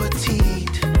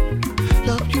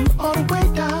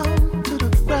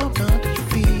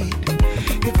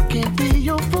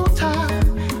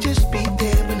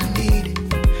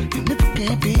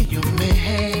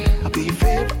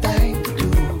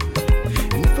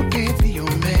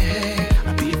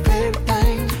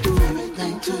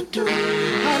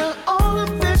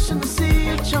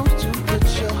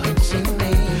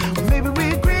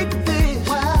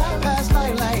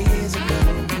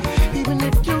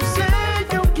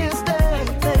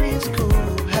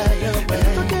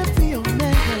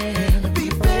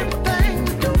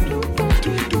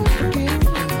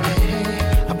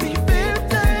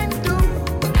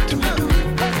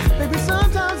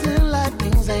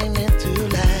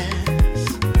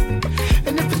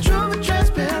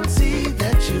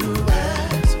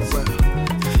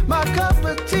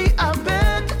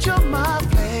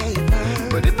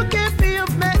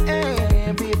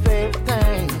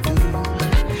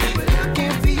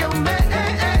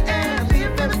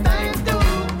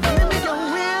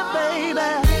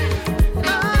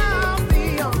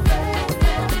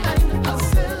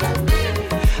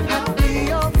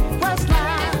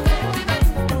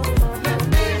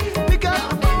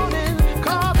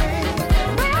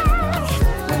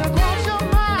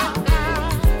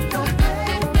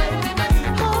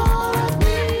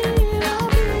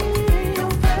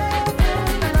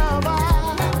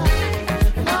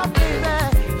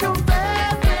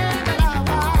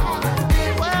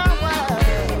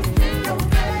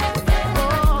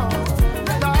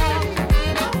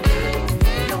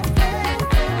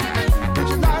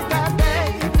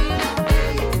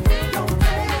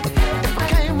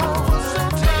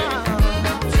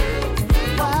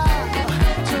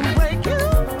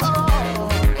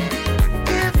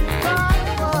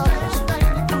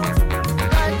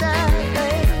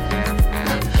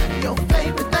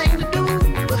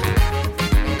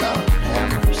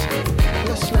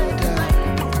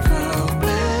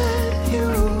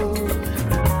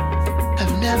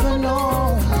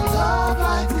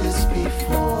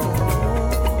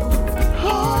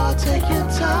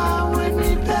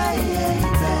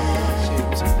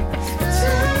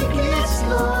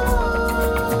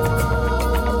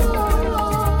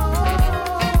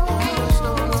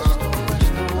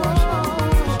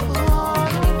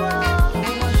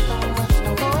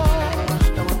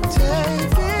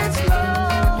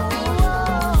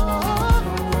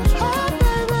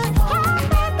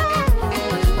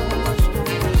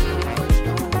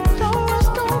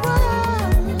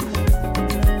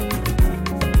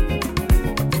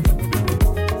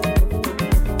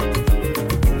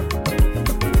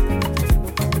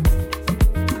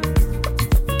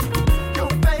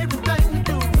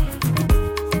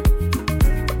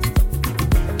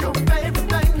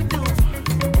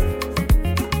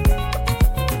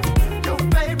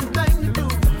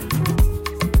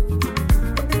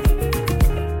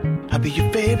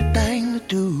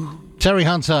 Terry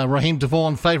Hunter, Raheem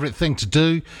DeVaughn, Favourite Thing to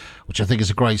Do, which I think is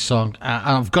a great song.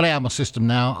 And I've got it out of my system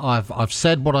now. I've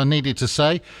said what I needed to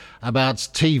say about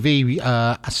TV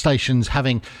stations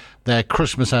having their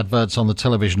Christmas adverts on the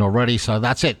television already, so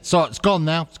that's it. So it's gone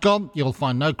now. It's gone. You'll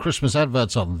find no Christmas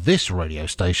adverts on this radio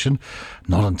station,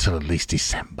 not until at least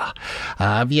December.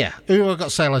 Yeah, who have I got to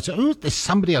say hello to? Ooh, there's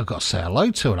somebody I've got to say hello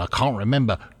to, and I can't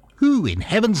remember who in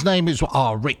heaven's name is...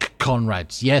 Rick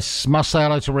Conrad. Yes, must say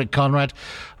hello to Rick Conrad.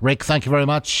 Rick, thank you very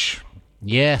much.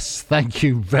 Yes, thank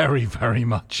you very, very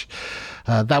much.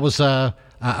 That was a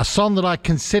song that I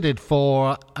considered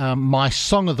for my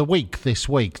Song of the Week this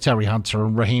week, Terry Hunter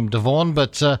and Raheem DeVaughn.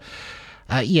 But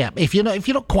yeah, if you're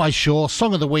not quite sure,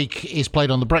 Song of the Week is played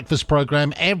on the breakfast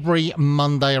programme every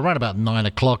Monday around about 9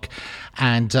 o'clock.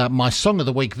 And my Song of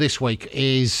the Week this week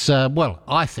is, well,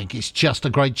 I think it's just a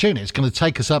great tune. It's going to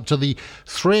take us up to the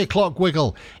 3 o'clock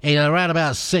wiggle in around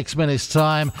about 6 minutes'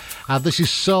 time. This is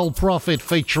Soul Prophet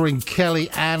featuring Kelly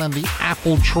Ann and the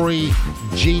Apple Tree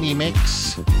Genie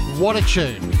Mix. What a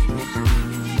tune.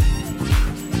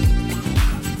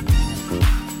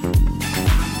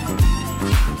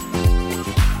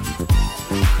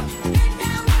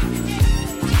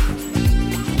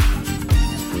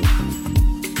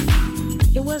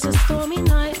 It was a stormy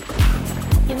night,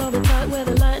 you know the type where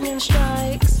the lightning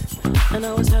strikes. And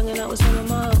I was hanging out with some of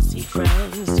my Aussie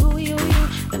friends. Ooh, you.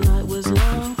 The night was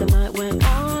long, the night went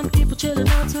on. People chilling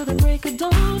out till the break of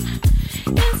dawn.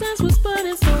 Incense was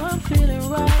burning, so I'm feeling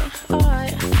right,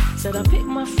 alright. Said I pick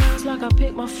my friends like I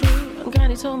pick my fruit. And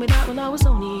Granny told me that when I was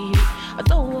only a youth. I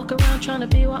don't walk around trying to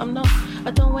be what I'm not.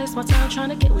 I don't waste my time trying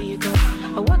to get where you go.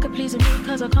 I work at pleasing me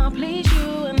cause I can't please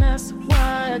you. And that's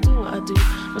why I do what I do.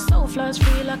 My soul flies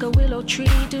free like a willow tree.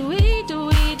 Do we?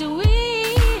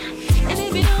 And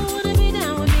if you don't wanna be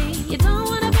down with me, you don't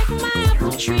wanna pick my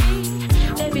apple tree.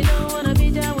 If you don't wanna be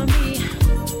down with me,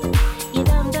 you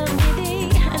dumb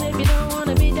diddy. And if you don't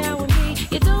wanna be down with me,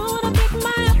 you don't wanna pick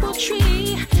my apple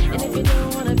tree. And if you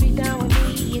don't wanna be down with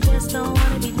me, you just don't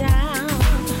wanna be down.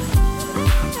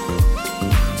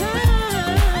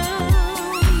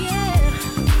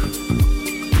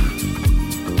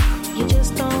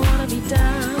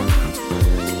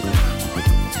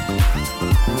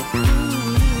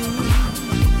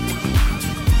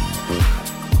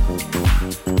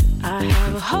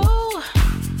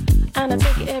 And I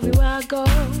take it everywhere I go.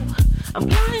 I'm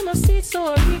planting my seeds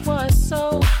so I reap what I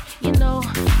sow. You know,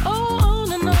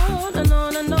 on and on and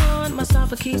on and on. My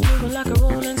sofa keeps moving like a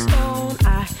rolling stone.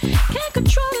 I can't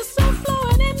control the soul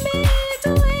flowing in me.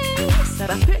 Do it.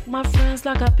 Said I pick my friends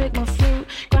like I pick my fruit.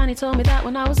 Granny told me that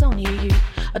when I was only a youth.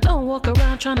 I don't walk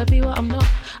around trying to be what I'm not.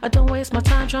 I don't waste my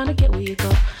time trying to get where you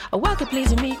go. I work at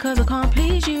pleasing me cause I can't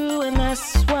please you. And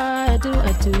that's why I do what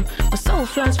I do. My soul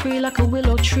flies free like a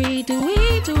willow tree. Do we?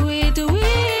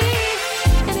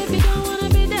 And if you don't wanna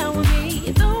be down with me,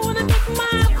 you don't wanna pick my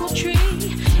apple tree.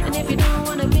 And if you don't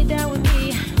wanna be down with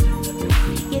me,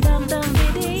 you dumb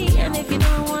diddy. And if you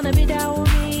don't wanna be down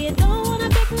with me, you don't wanna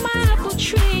pick my apple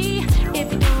tree.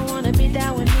 If you don't wanna be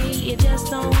down with me, you just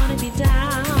don't wanna be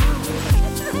down.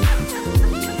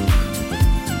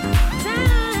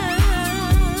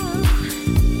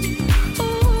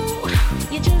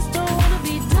 You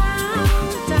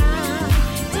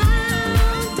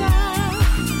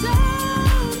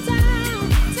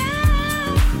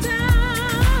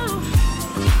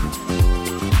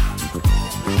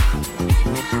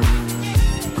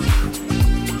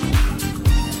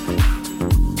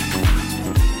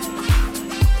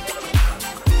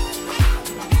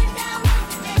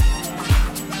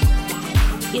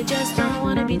just don't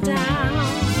wanna be down.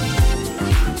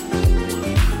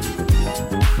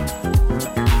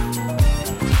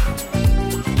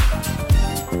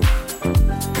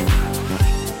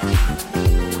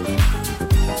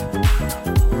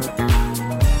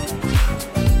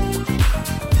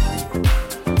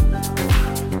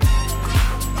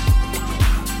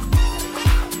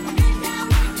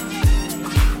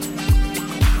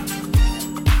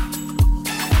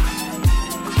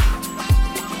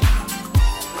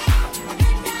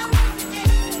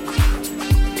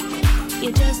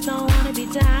 You just don't wanna be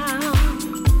down.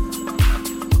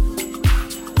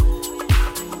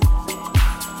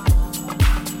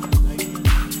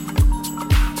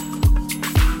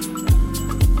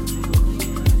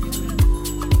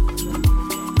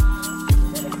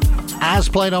 As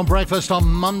played on breakfast on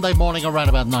Monday morning around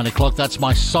about 9 o'clock. That's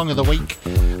my Song of the Week.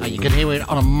 You can hear it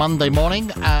on a Monday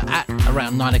morning at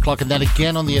around 9 o'clock, and then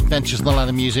again on the Adventures in the Land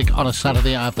of Music on a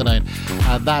Saturday afternoon.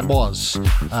 That was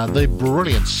the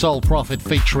brilliant Soul Prophet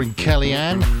featuring Kelly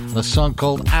Ann, and a song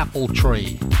called Apple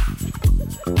Tree.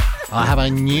 I have a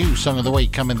new Song of the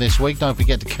Week coming this week. Don't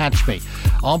forget to catch me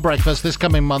on breakfast this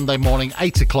coming Monday morning,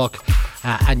 8 o'clock.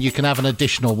 And you can have an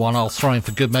additional one I'll throw in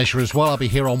for good measure as well. I'll be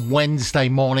here on Wednesday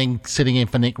morning, sitting in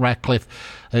for Nick Ratcliffe,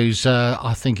 who's,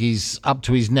 I think he's up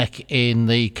to his neck in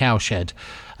the cowshed.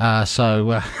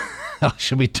 So I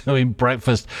shall be doing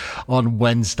breakfast on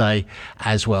Wednesday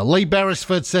as well. Lee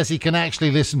Beresford says he can actually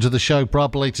listen to the show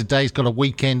properly today. He's got a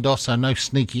weekend off, so no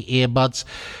sneaky earbuds.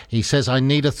 He says, I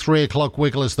need a 3 o'clock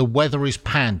wiggle as the weather is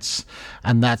pants.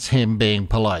 And that's him being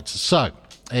polite. So,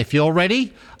 if you're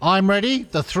ready, I'm ready.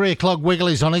 The 3 o'clock wiggle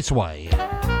is on its way.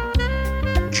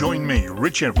 Join me,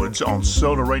 Rich Edwards, on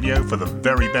Solar Radio for the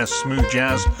very best smooth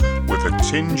jazz with a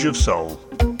tinge of soul.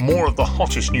 More of the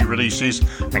hottest new releases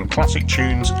and classic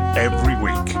tunes every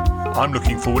week. I'm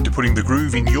looking forward to putting the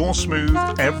groove in your smooth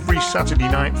every Saturday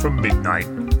night from midnight.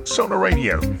 Solar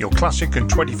Radio, your classic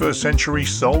and 21st century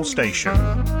soul station.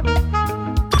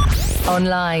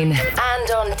 Online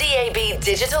and on DAB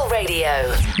Digital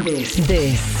Radio.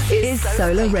 This is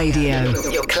Solar Radio,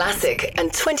 your classic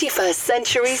and 21st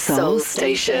century soul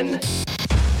station.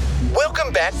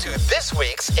 Welcome back to this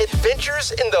week's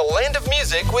Adventures in the Land of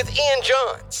Music with Ian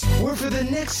Jons. Where for the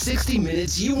next 60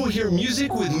 minutes you will hear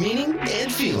music with meaning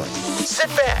and feeling.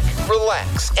 Sit back,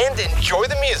 relax, and enjoy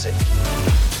the music.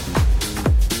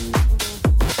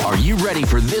 Are you ready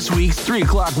for this week's 3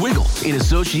 o'clock wiggle in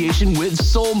association with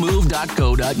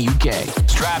soulmove.co.uk?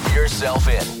 Strap yourself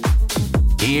in.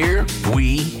 Here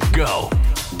we go.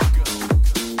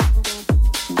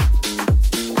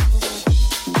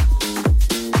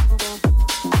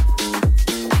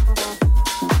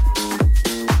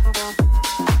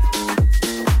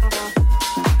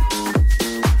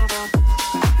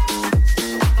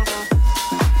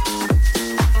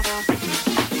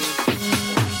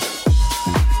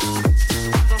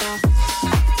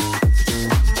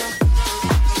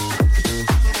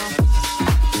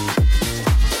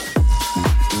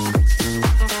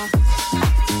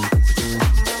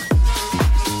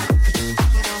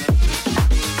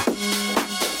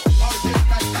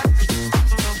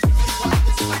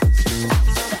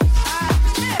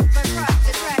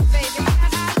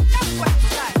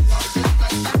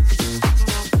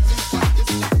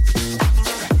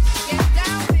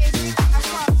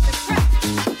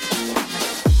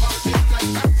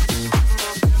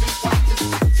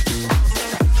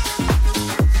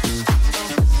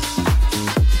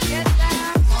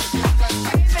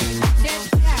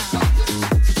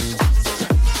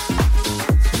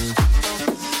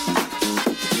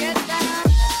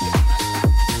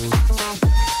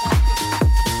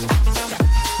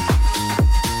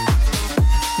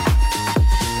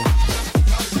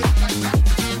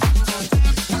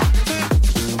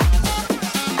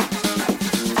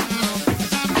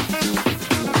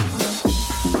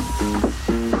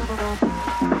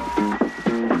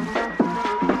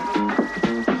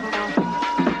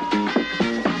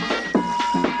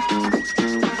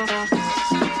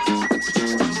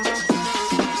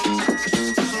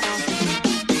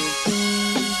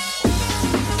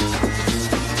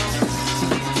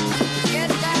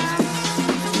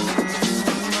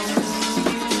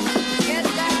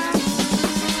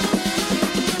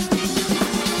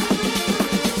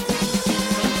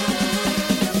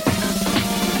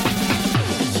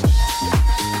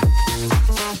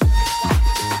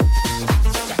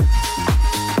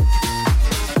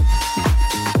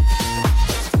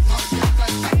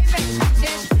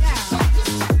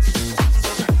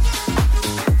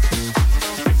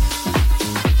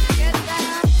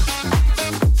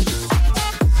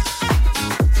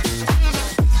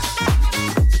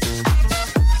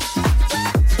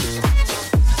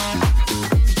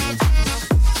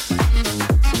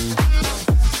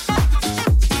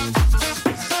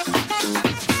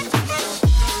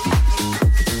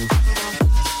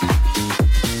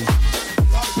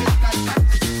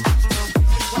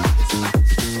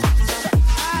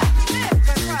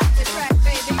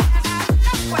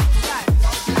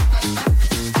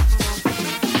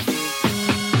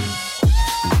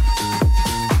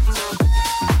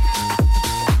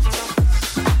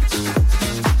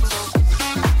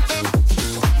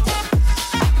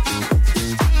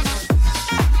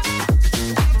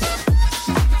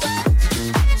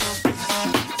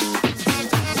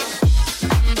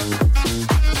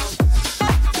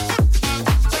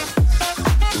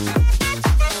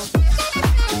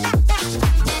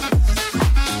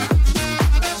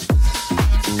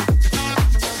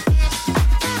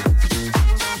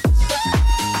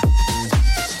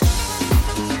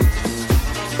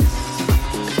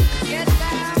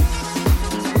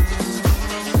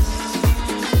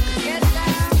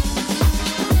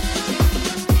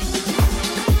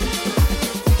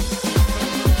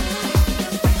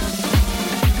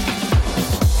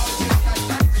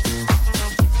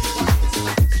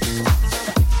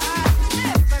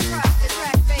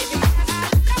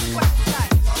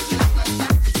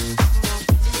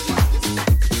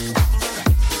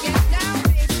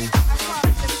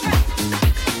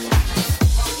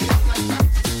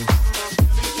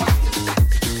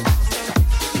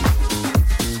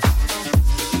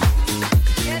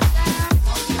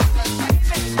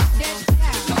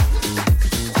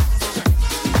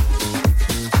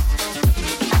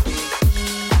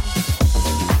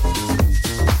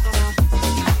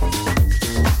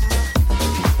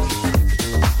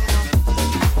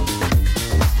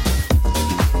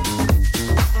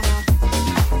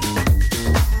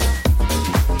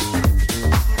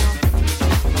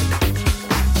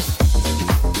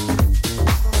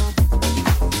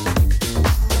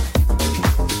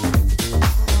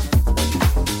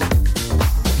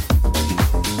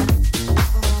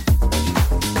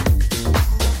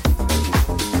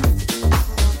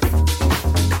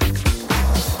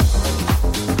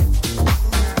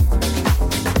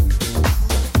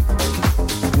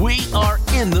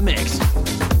 in the mix.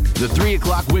 The 3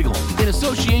 o'clock wiggle in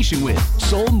association with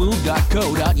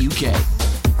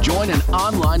soulmove.co.uk. Join an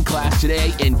online class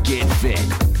today and get fit.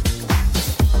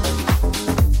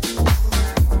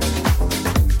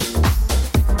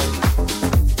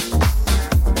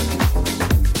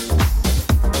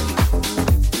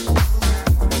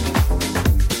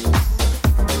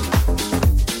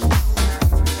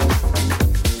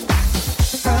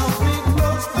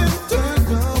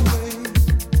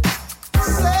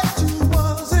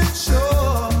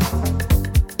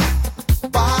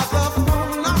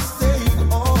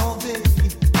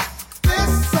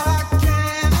 This I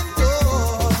can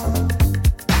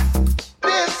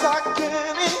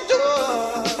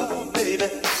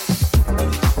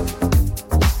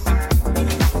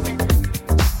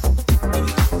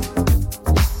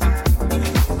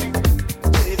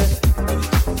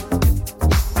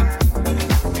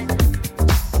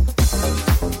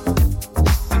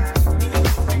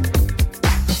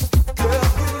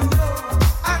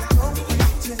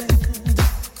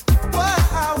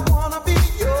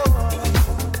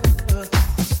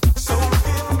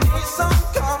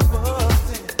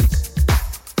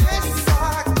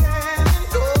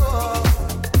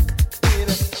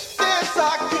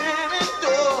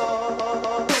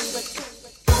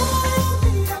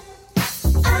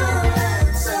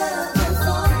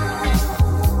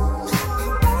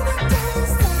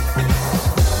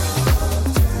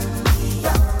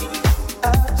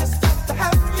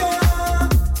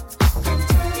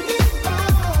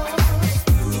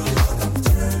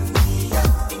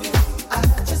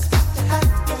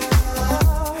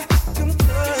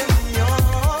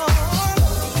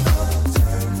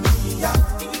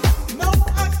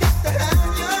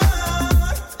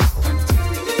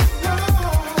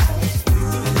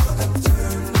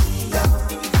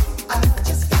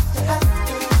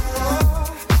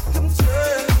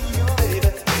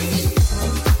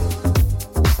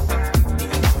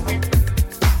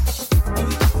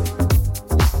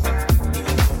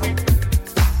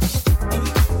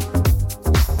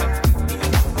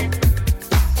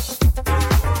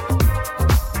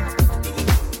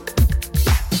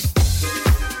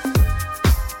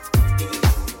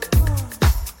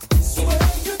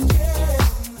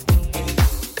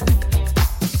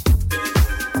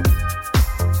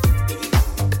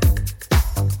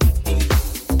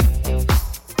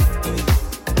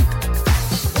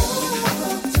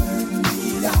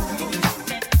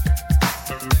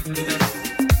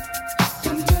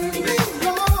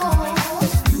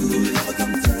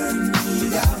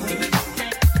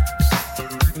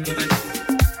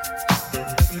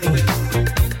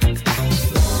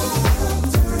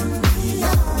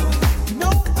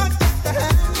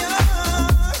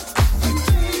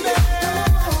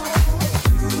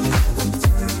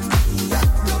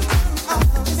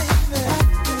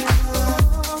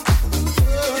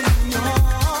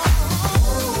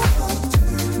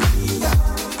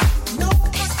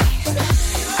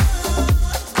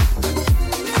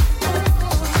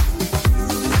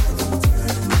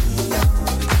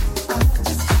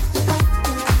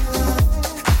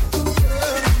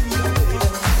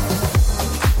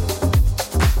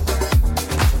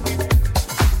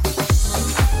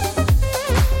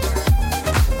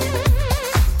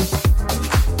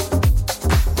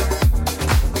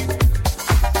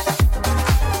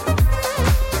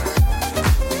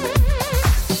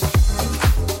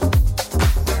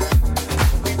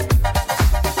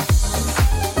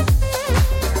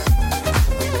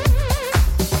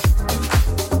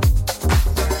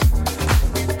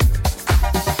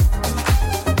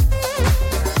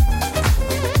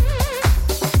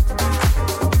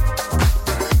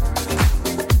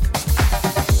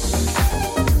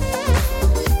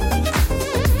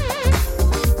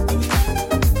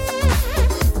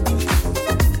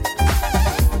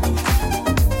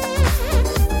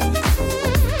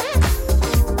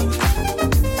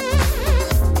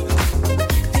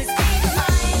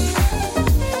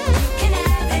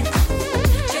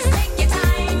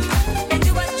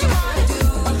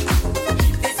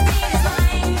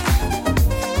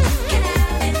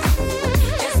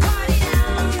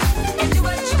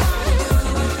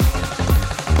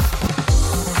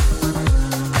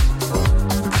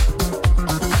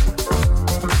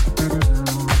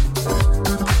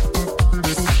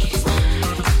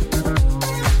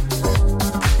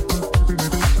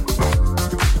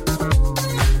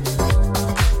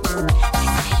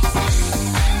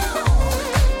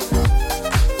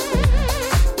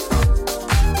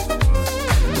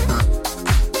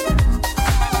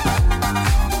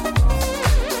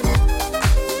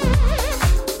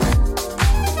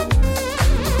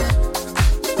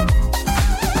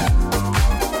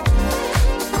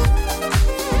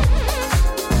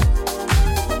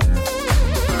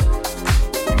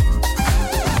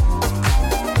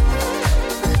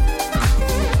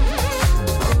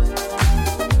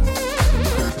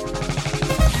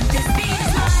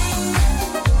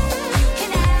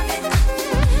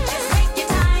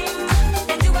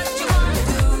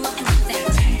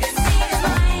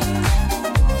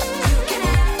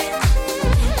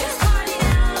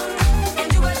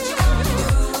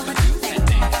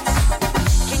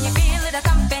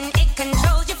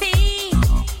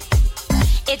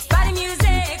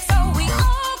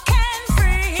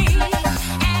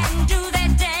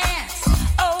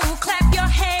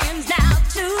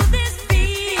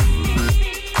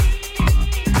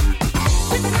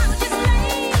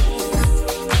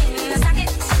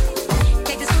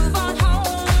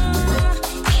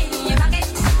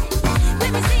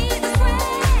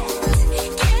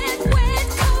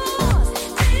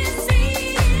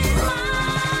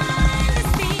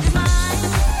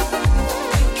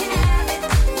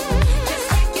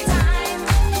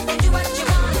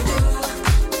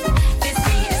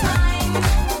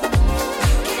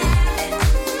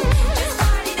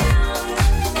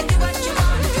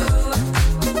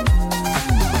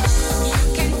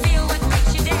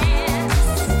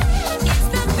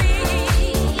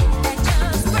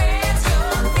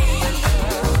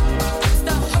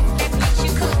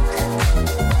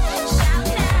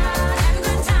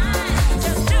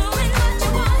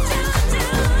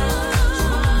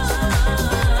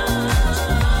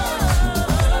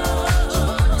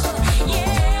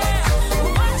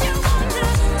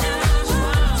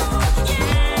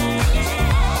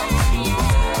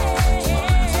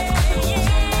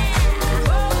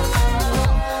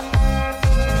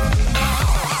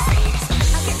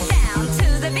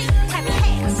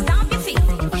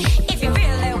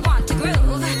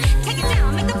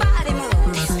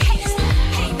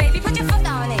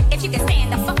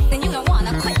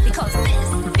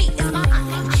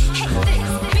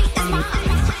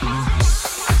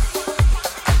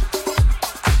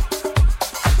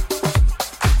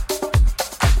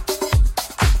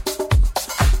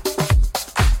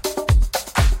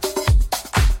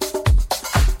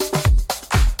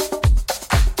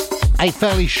A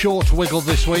fairly short wiggle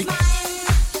this week.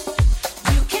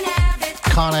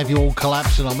 Can't have you all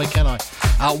collapsing on me, can I?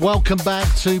 Welcome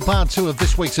back to part 2 of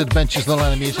this week's Adventures in the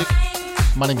Land of Music.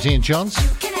 My name's Ian Jons,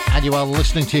 and you are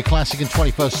listening to your classic and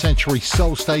 21st century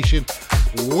soul station.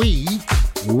 We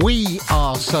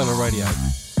are Solar Radio.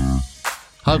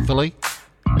 Hopefully,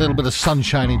 a little bit of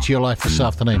sunshine into your life this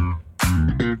afternoon.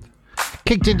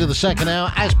 Kicked into the second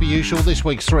hour, as per usual, this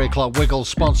week's 3 o'clock wiggle,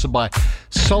 sponsored by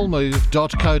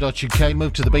soulmove.co.uk.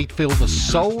 Move to the beat, feel the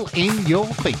soul in your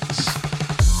feet.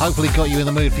 Hopefully got you in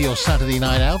the mood for your Saturday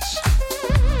night outs.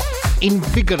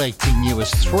 Invigorating you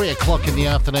as 3 o'clock in the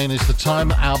afternoon is the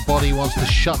time our body wants to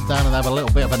shut down and have a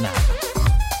little bit of a nap.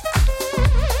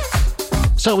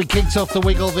 So we kicked off the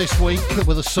wiggle this week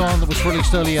with a song that was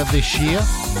released earlier this year.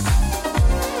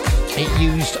 It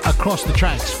used Across the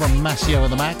Tracks from Maceo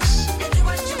and the Max.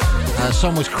 The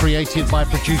song was created by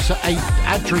producer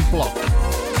Adri Block,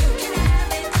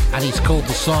 and he's called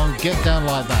the song Get Down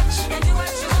Like That.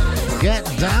 Get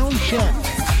down, chef.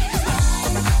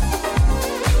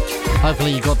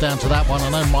 Hopefully you got down to that one. I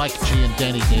know Mike G and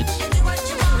Denny did.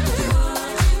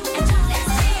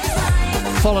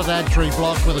 Followed Adri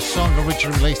Block with a song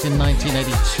originally released in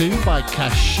 1982 by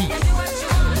Kashif.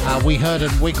 We heard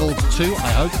and wiggled too, I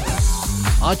hope.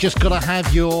 I Just Gotta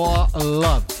Have Your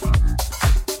Love.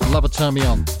 Love It Turn Me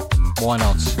On. Why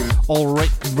not? All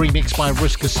remixed by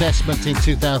Risk Assessment in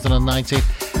 2019.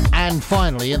 And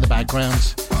finally, in the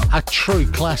background, a true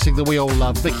classic that we all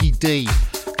love, Vicky D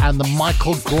and the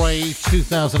Michael Gray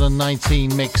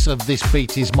 2019 mix of This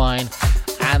Beat Is Mine.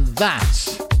 And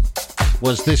that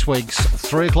was this week's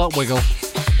 3 o'clock wiggle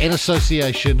in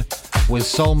association with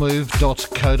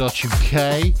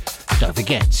soulmove.co.uk. Don't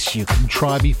forget, you can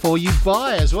try before you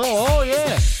buy as well. Oh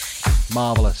yeah,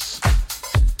 marvellous.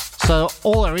 So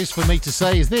all there is for me to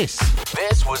say is this.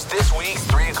 This was this week's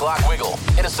 3 o'clock wiggle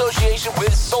in association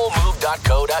with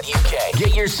soulmove.co.uk.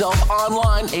 Get yourself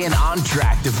online and on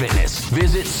track to fitness.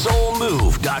 Visit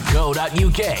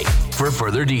soulmove.co.uk for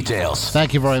further details.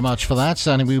 Thank you very much for that,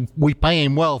 and we pay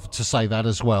him well to say that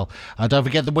as well. Don't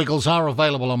forget the wiggles are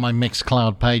available on my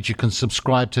Mixcloud page. You can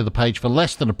subscribe to the page for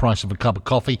less than the price of a cup of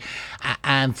coffee,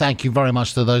 and thank you very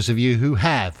much to those of you who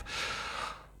have.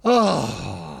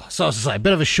 Oh, so as I say, a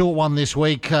bit of a short one this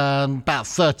week. About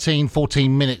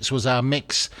 13-14 minutes was our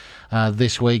mix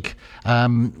this week.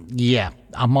 Yeah,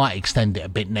 I might extend it a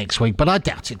bit next week, but I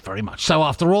doubt it very much. So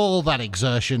after all that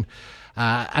exertion,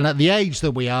 and at the age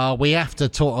that we are, we have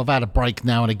to sort of have a break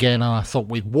now and again. And I thought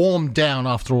we'd warm down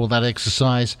after all that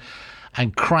exercise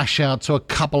and crash out to a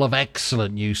couple of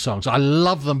excellent new songs. I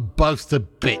love them both to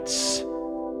bits.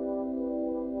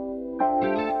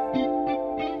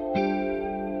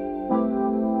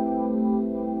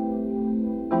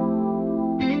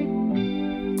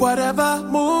 Whatever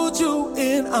mood you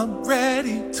in, I'm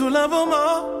ready to love them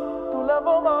all.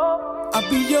 I'll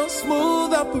be your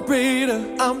smooth operator.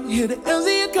 I'm here to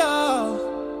answer your call.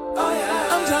 Oh yeah.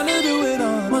 I'm trying to do it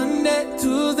on Monday,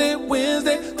 Tuesday,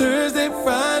 Wednesday, Thursday,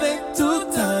 Friday,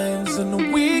 2 times on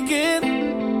the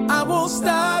weekend. I won't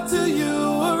stop till you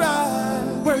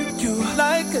arrive. Work you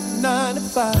like a 9 to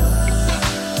 5.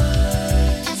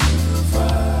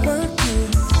 Work you.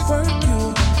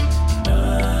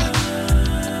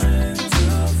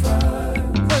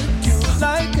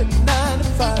 Like a 9 to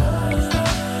 5.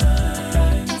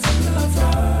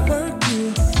 Work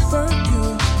you. Work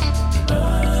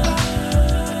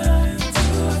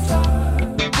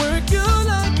you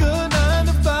like a 9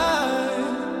 to 5.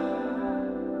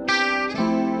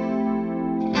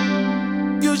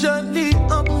 Usually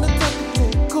I'm the type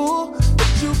to cool,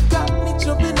 but you got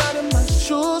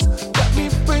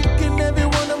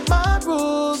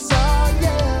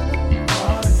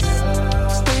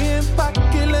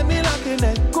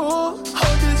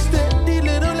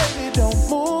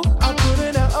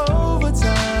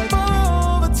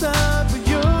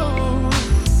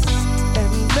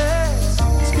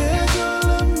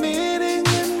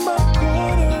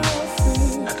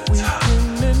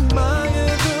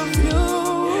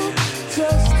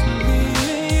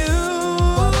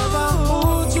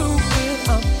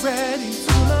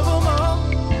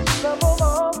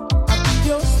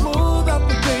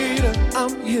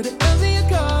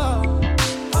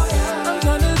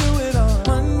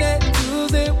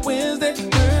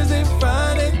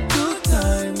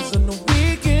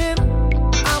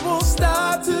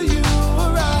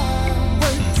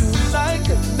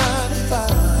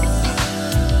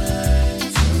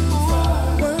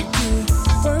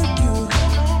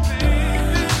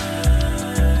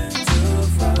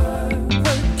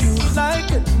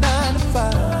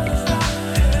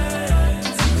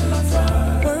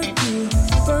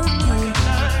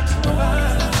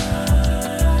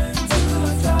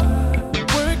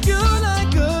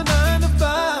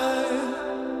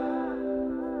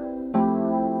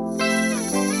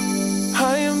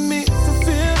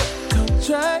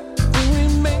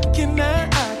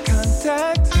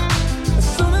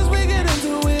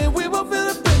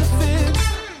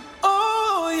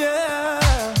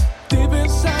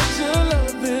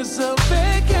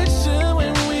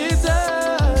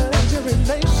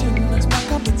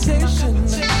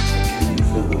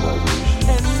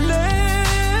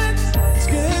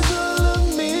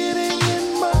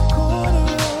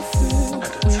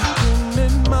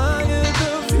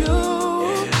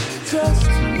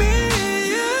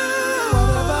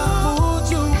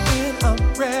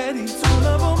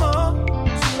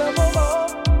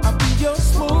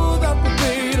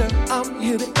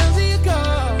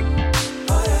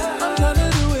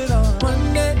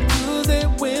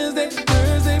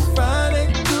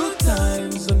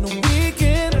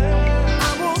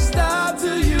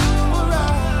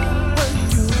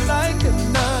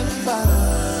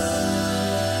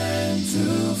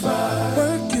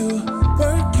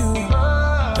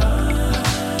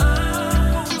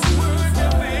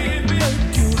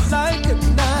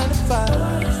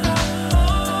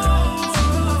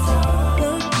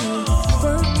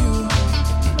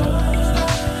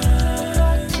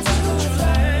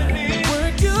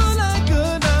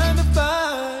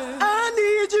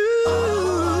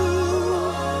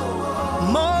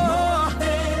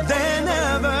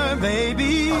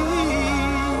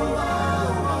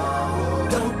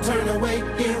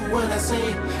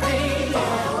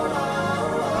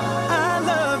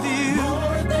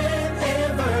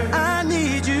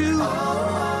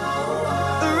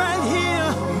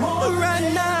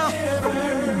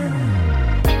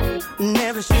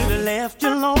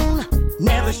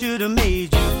should have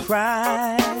made you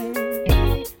cry.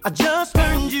 I just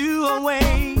turned you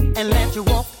away and let you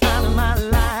walk out of my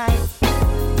life.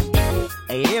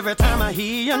 Every time I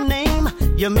hear your name,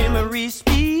 your memory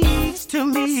speaks to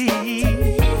me.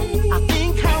 I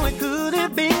think how it could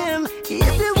have been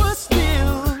if it was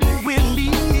still with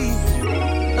me.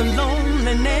 A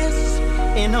loneliness,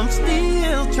 and I'm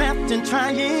still trapped and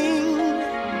trying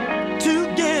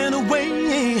to get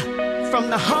away from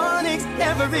the heartaches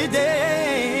every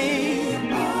day.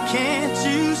 Can't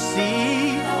you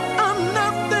see I'm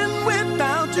nothing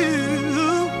without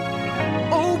you?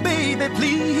 Oh baby,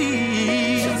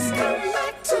 please just come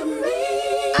back to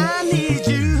me. I need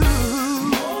you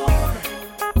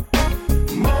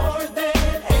more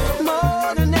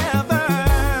than ever,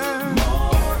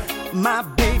 my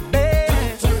baby.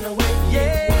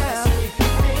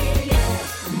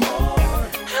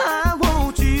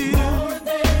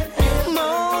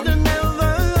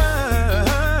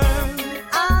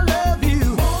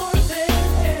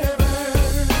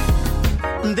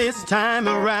 This time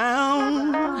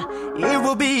around, it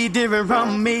will be different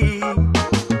from me.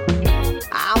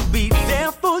 I'll be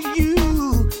there for you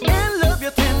and love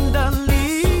you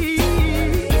tenderly.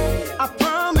 I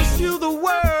promise you the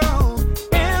world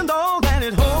and all that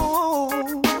it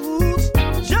holds.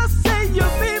 Just say you'll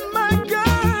be my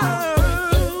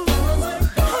girl.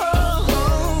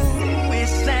 Oh,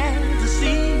 it's sad to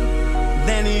see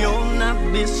that you're not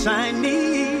beside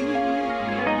me.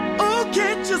 Oh,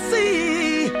 can't you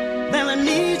see? Then I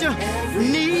need you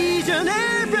in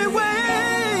every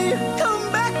way.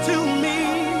 Come back to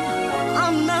me.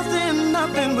 I'm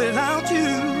nothing without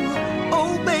you.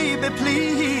 Oh, baby,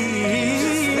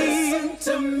 please. Listen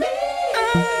to me. I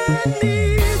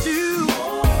need you.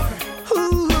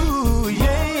 Ooh,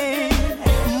 yeah.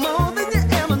 More than you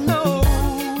ever know.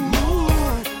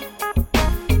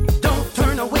 Don't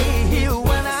turn away here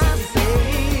when I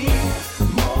say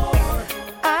more.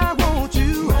 I want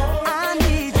you. I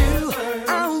need you.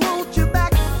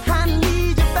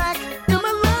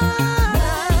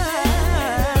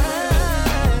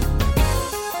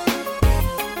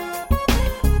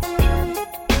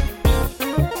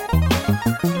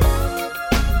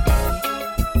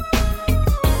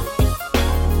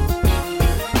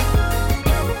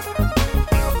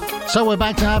 So we're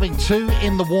back to having two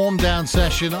in the warm-down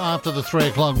session after the 3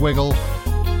 o'clock wiggle.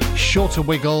 Shorter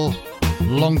wiggle,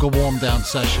 longer warm-down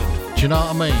session. Do you know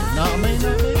what I mean?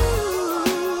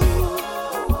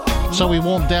 So we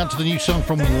warmed down to the new song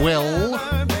from Will,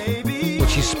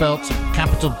 which is spelt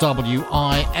capital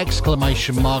W-I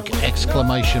exclamation mark. It's called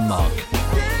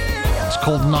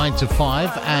 9 to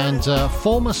 5, and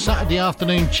former Saturday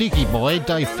afternoon cheeky boy,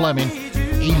 Dave Fleming,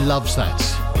 he loves that.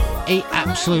 He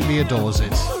absolutely adores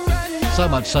it. So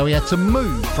much so he had to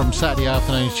move from Saturday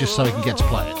afternoons just so he can get to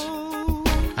play it.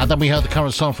 And then we heard the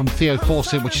current song from Theo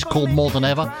Fawcett, which is called More Than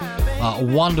Ever. A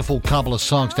wonderful couple of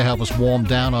songs to help us warm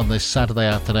down on this Saturday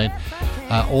afternoon.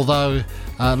 Although,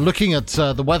 looking at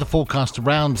the weather forecast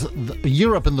around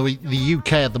Europe and the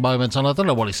UK at the moment, and I don't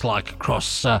know what it's like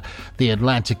across the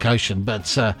Atlantic Ocean,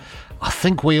 but I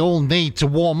think we all need to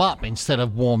warm up instead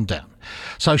of warm down.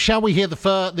 So shall we hear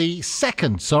the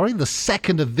second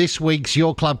of this week's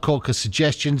Your Club Caucus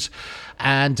suggestions?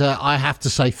 And I have to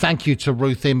say thank you to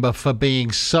Ruth Imber for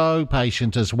being so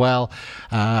patient as well.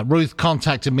 Ruth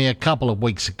contacted me a couple of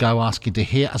weeks ago asking to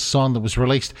hear a song that was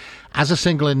released as a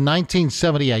single in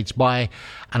 1978 by,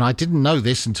 and I didn't know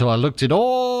this until I looked it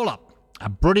all up, a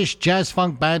British jazz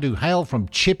funk band who hail from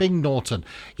Chipping Norton.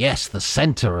 Yes, the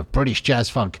centre of British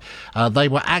jazz funk. They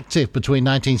were active between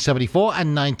 1974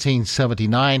 and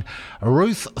 1979.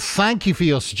 Ruth, thank you for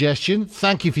your suggestion.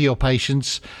 Thank you for your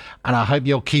patience. And I hope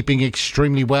you're keeping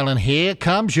extremely well. And here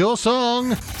comes your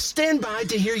song. Stand by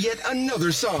to hear yet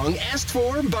another song asked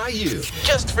for by you.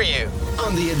 Just for you.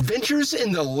 On the Adventures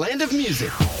in the Land of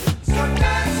Music.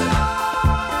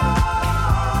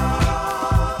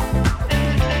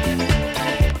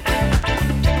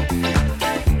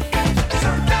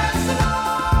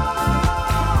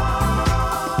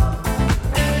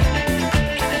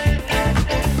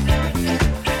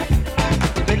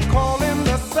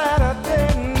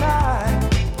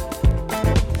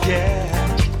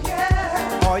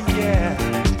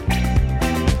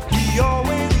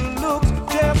 Always looks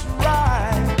just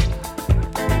right.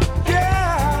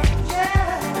 Yeah,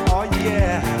 yeah.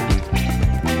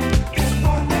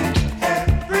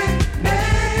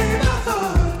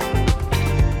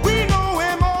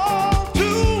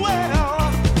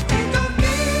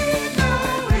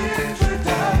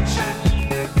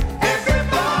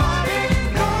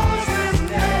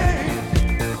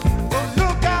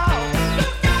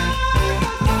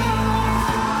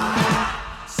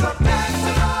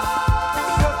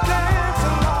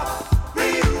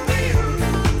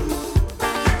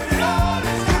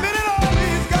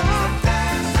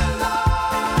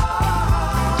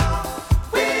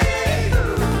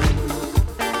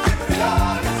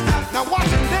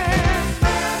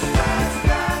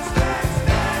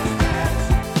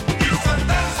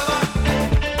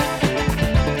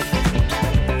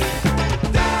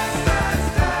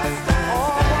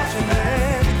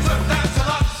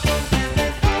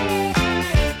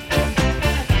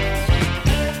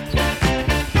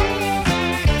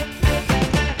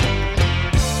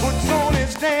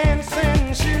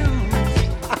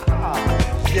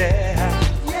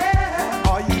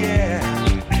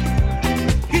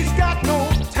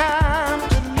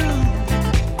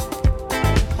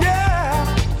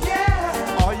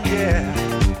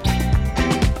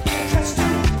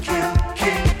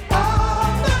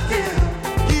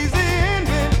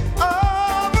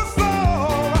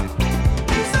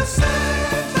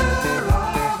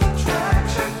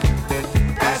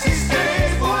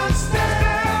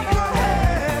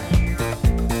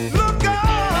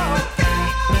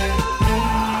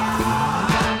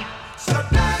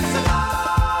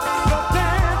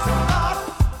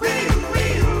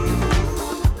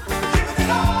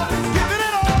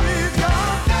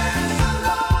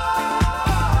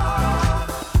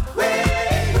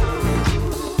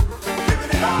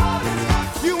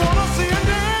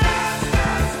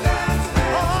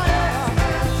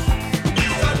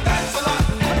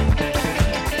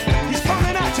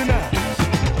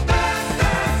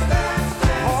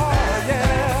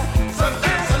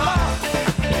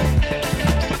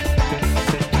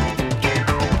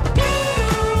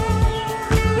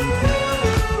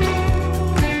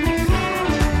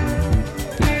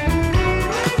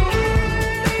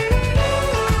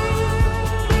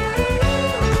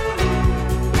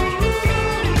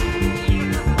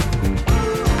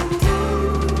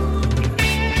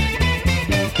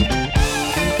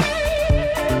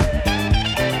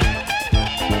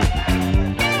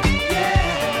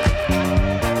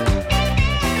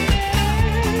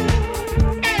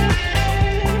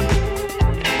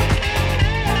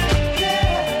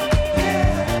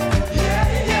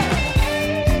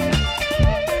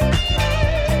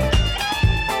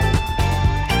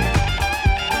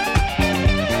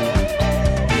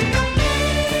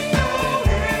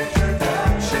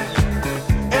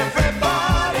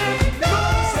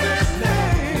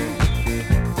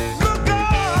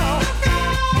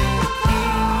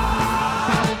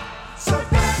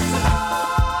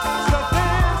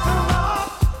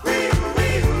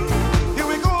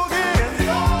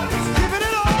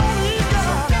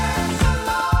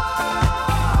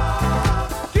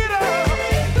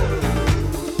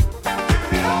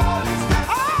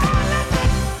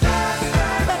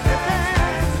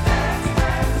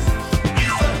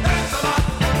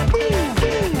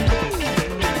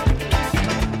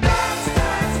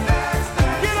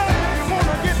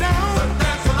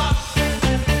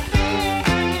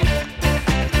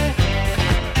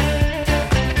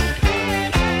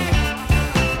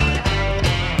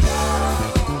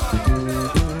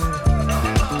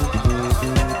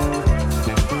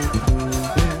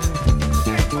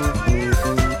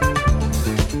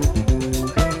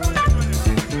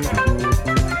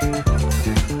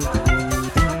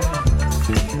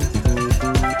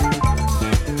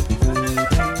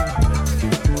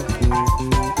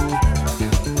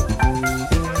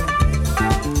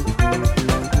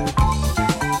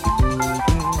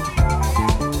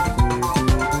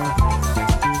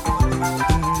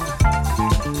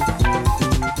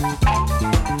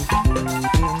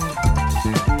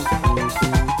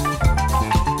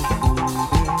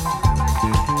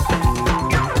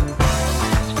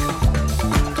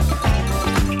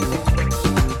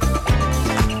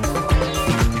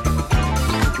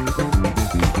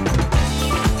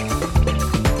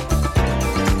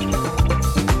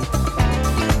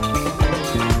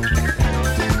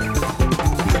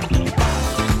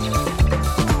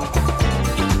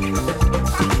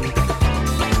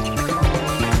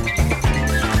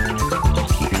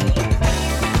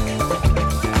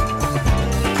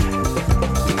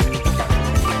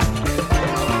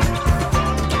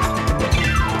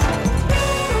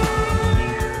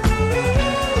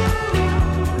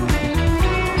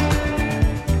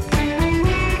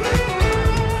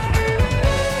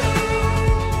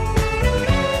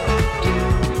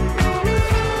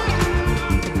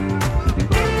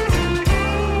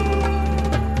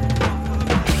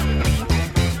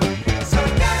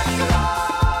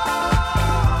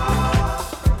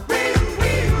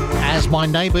 My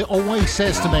neighbour always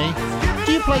says to me,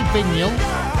 do you play vinyl?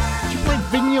 Do you play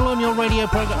vinyl on your radio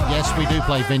programme? Yes, we do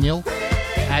play vinyl.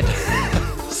 And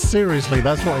seriously,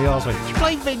 that's what he asked me. Do you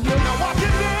play vinyl?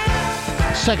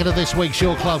 Second of this week's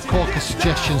Your Club Corker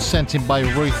suggestion sent in by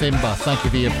Ruth Imber. Thank you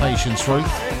for your patience, Ruth.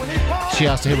 She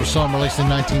asked to hear a song released in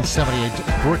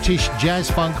 1978, British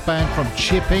jazz funk band from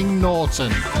Chipping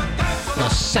Norton, the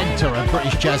centre of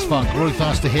British jazz funk. Ruth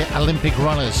asked to hear Olympic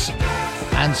Runners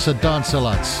and Sir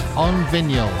Dancer-Lads on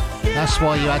vinyl. That's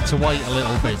why you had to wait a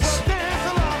little bit.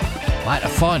 I had to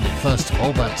find it first of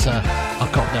all, but I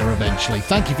got there eventually.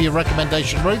 Thank you for your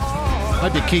recommendation, Ruth.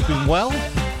 Hope you're keeping well.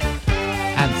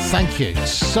 And thank you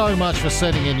so much for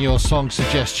sending in your song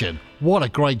suggestion. What a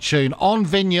great tune on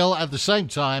vinyl at the same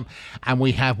time. And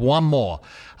we have one more.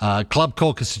 Club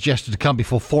Corker suggested to come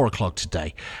before 4 o'clock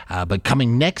today. But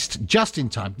coming next, just in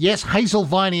time. Yes, Hazel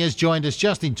Viney has joined us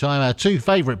just in time. Our two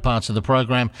favourite parts of the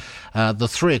programme, the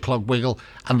 3 o'clock wiggle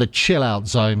and the chill out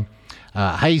zone.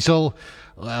 Hazel,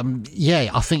 I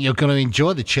think you're going to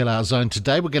enjoy the chill out zone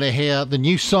today. We're going to hear the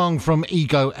new song from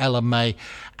Ego Ella May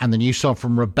and the new song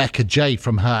from Rebecca Jade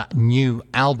from her new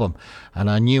album. And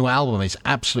her new album is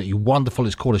absolutely wonderful.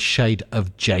 It's called A Shade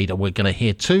of Jade. And we're going to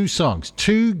hear two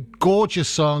gorgeous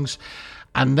songs.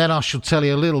 And then I shall tell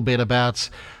you a little bit about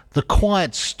the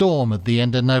quiet storm at the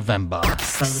end of November.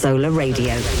 Solar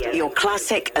Radio, your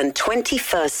classic and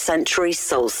 21st century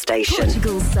soul station.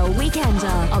 Portugal's Soul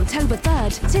Weekender, October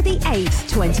 3rd to the 8th,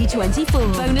 2024.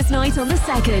 Bonus night on the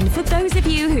 2nd for those of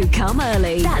you who come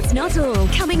early. That's not all.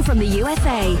 Coming from the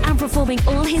USA and performing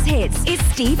all his hits is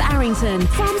Steve Arrington.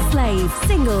 From Slave,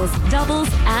 singles, doubles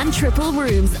and triple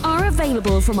rooms are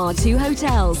available from our two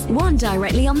hotels. One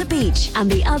directly on the beach and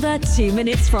the other 2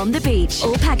 minutes from the beach.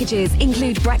 All packages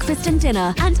include breakfast and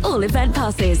dinner and all event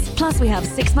passes. Plus we have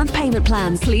 6-month payment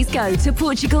plans. Please go to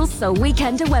Portugal's Soul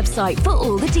Weekender website for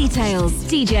all the details.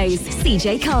 DJs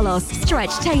CJ Carlos,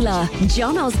 Stretch Taylor,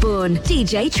 John Osborne,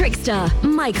 DJ Trickster,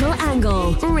 Michael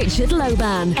Angle, Richard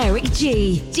Loban, Eric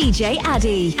G, DJ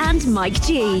Addy and Mike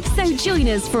G. So join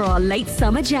us for our late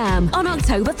summer jam on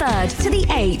October 3rd to the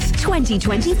 8th,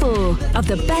 2024 of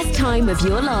the best time of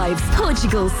your lives.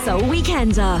 Portugal's Soul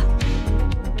Weekender.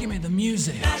 Give me the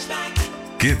music.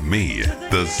 Give me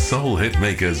the soul hit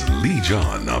maker's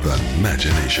Legion of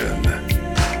Imagination.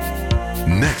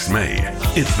 Next May,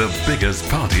 it's the biggest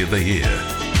party of the year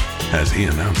as he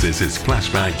announces his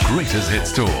Flashback Greatest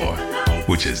Hits Tour,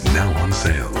 which is now on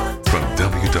sale from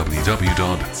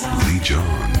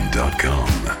www.legion.com.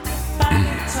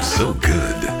 So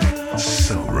good,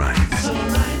 so right.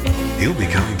 He'll be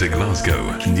coming to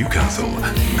Glasgow, Newcastle,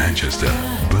 Manchester,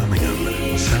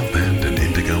 Birmingham, Southend and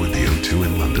Indigo at the O2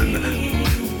 in London.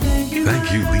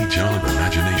 Thank you, Legion of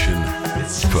Imagination,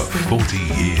 for 40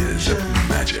 years of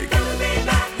magic.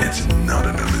 It's not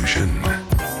an illusion.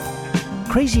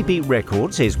 Crazy Beat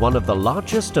Records is one of the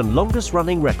largest and longest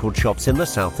running record shops in the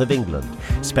south of England,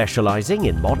 specialising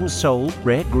in modern soul,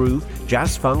 rare groove,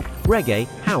 jazz funk, reggae,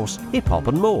 house, hip-hop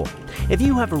and more. If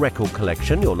you have a record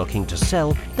collection you're looking to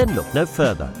sell, then look no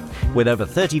further. With over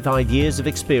 35 years of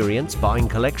experience buying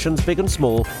collections big and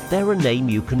small, they're a name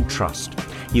you can trust.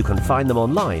 You can find them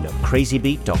online at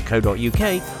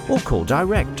crazybeat.co.uk or call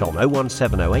direct on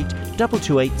 01708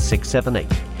 228 678.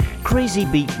 Crazy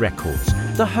Beat Records,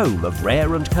 the home of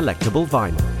rare and collectible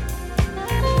vinyl.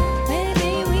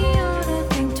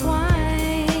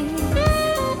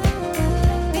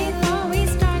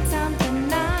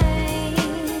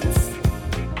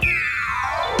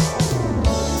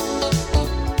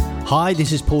 Hi,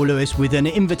 this is Paul Lewis with an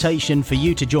invitation for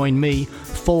you to join me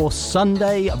for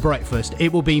Sunday breakfast.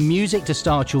 It will be music to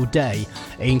start your day,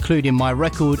 including my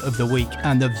record of the week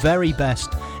and the very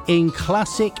best in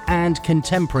classic and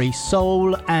contemporary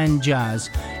soul and jazz.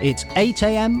 It's 8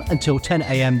 a.m. until 10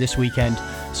 a.m. this weekend,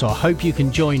 so I hope you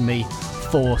can join me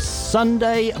for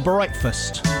Sunday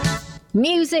breakfast.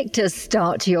 Music to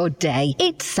start your day.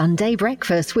 It's Sunday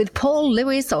breakfast with Paul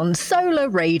Lewis on Solar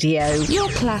Radio. Your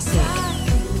classic.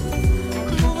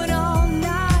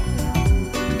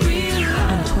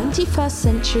 21st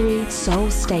century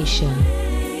soul station.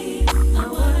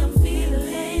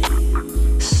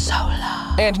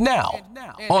 Solar. And now,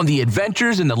 on the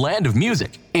adventures in the land of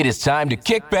music, it is time to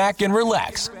kick back and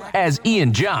relax as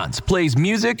Ian Jons plays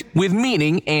music with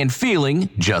meaning and feeling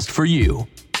just for you.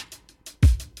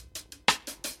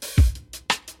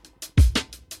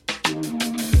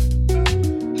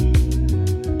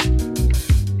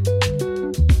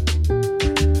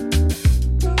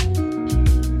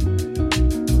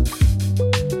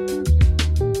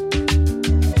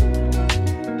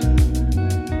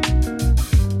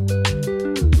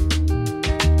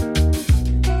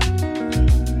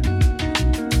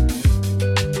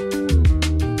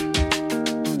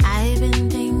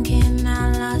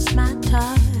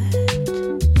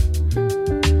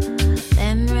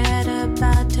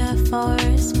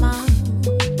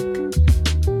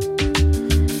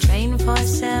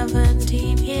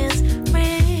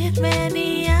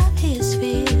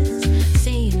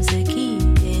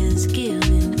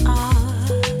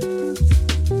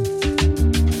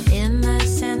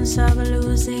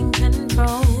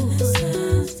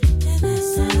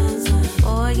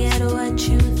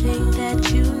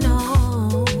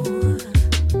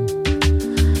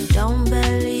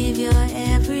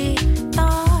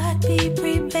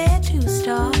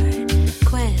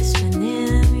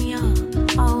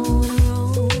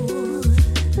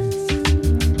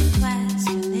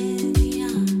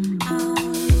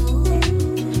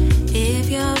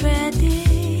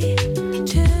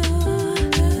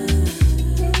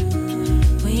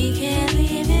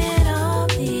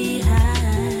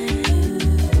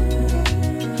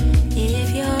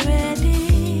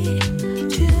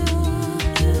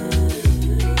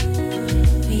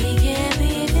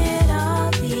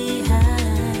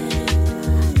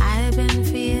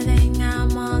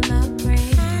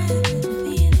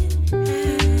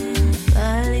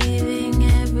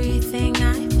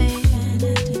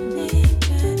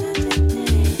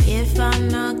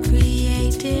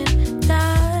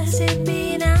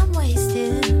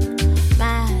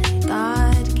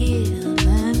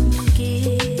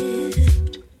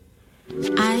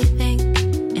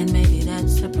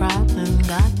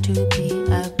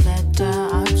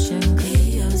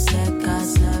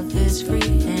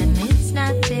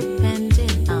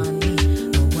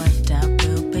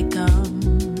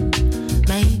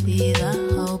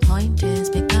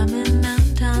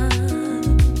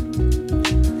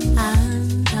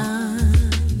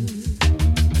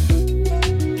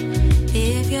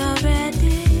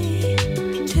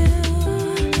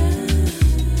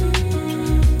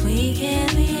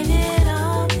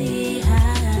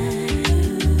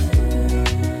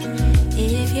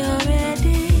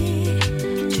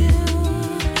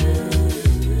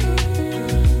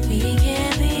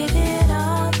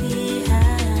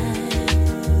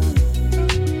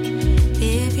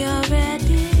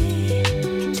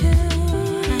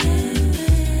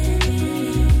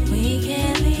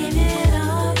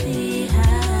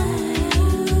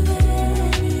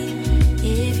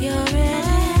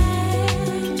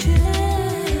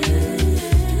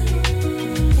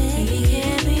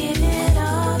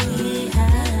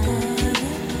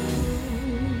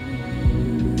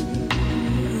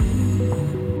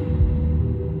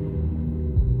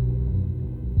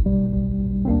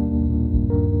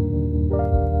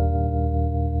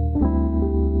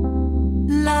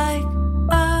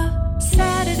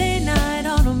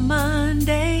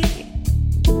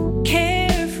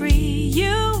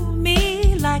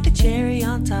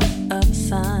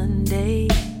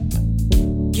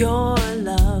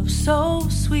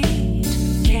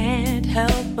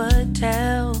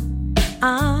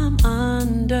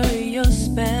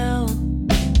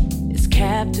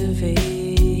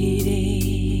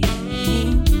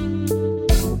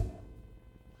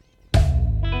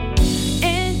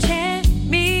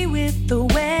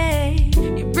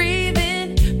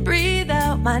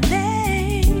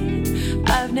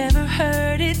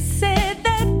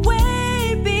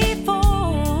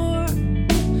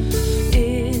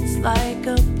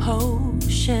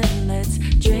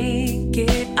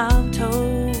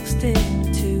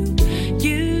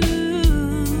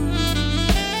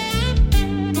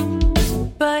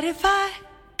 But if I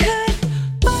could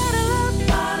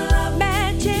bottle up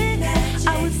magic,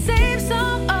 I would save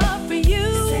some up for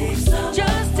you,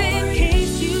 just in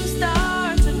case you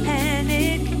start to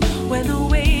panic when the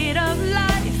weight of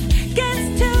life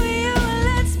gets to you.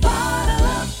 Let's bottle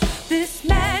up this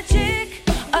magic,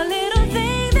 a little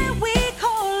thing that we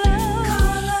call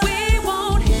love. We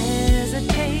won't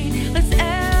hesitate. Let's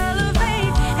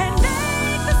elevate and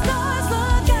make the stars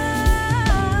look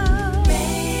out.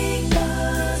 Make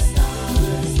the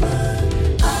stars look out.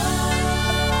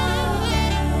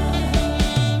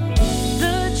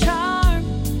 The charm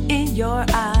in your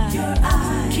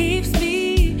eyes keeps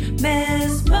me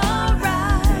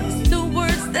mesmerized. The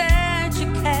words that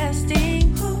you're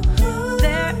casting,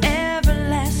 they're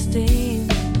everlasting.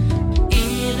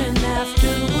 Even after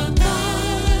we're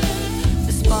gone,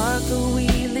 the sparkle we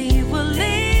leave will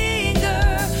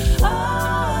linger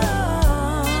on.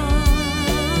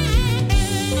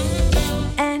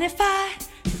 And if I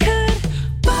could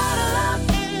bottle up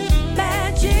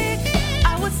magic,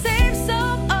 I would save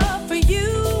some up for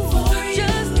you,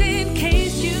 just in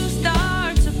case you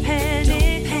start to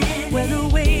panic when the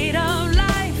weight of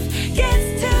life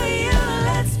gets to you.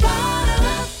 Let's bottle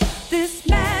up this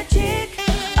magic,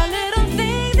 a little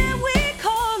thing that we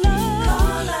call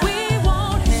love. We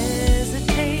won't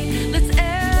hesitate. Let's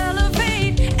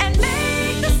elevate and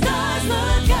make the stars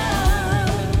look out.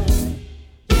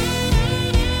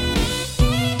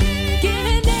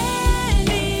 Given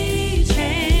any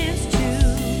chance to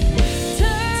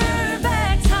turn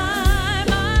back time,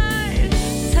 I'd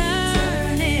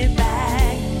turn it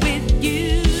back with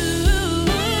you.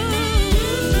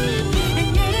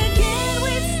 And yet again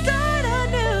we'd start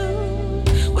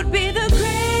anew, would be the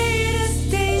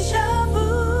greatest deja vu.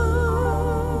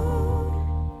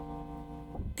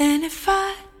 And if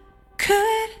I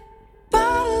could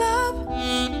bottle up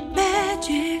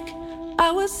magic,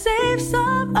 I would save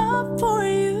some up for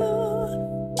you,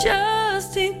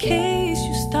 just in case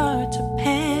you start to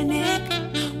panic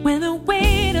when the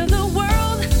weight of the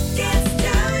world gets to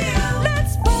you.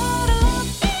 Let's bottle up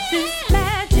this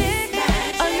magic,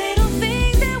 a little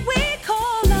thing that we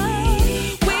call love.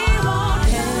 We won't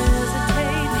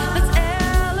hesitate. Let's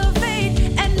elevate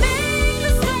and make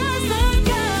the stars look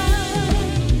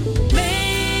out.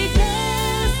 Make the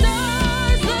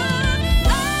stars look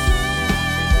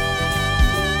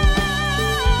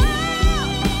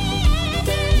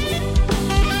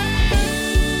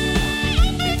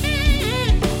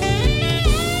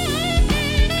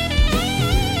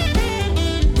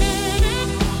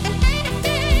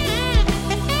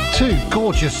Two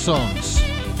gorgeous songs.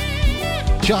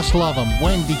 Just love them.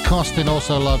 Wendy Costin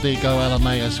also loved Ego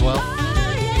LMA as well.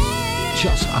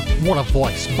 Just what a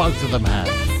voice both of them have.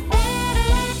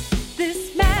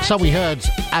 So we heard,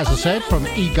 as I said, from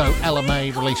Ego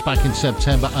LMA, released back in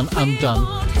September, and Undone,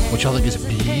 which I think is a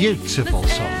beautiful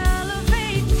song.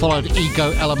 Followed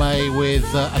Ego LMA with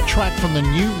a track from the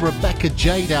new Rebecca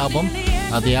Jade album.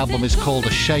 The album is called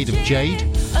A Shade of Jade,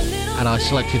 and I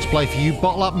selected to play for you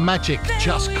Bottle Up Magic,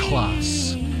 Just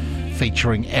Class,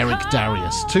 featuring Eric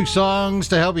Darius. Two songs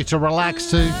to help you to relax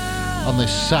to on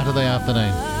this Saturday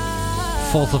afternoon,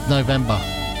 4th of November,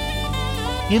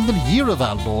 in the year of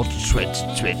our Lord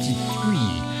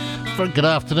 2023. Very good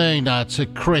afternoon to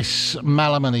Chris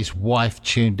Mallam and his wife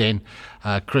tuned in.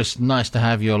 Chris, nice to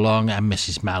have you along, and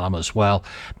Mrs. Mallam as well.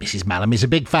 Mrs. Mallam is a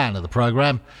big fan of the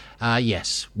programme.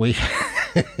 Yes, we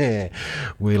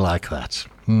we like that.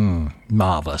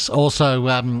 Marvellous. Also,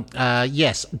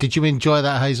 yes, did you enjoy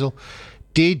that, Hazel?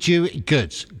 Did you?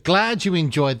 Good. Glad you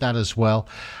enjoyed that as well,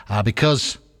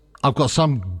 because I've got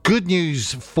some good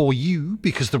news for you,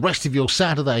 because the rest of your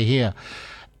Saturday here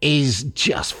is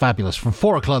just fabulous. From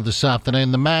 4 o'clock this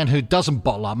afternoon, the man who doesn't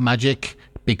bottle up magic,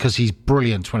 because he's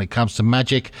brilliant when it comes to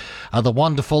magic, the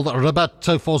wonderful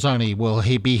Roberto Forzoni will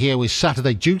be here with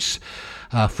Saturday Juice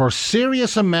for a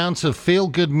serious amount of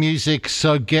feel-good music,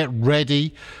 so get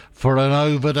ready for an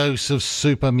overdose of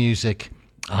super music.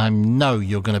 I know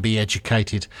you're going to be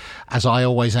educated, as I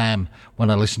always am when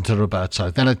I listen to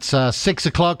Roberto. Then at 6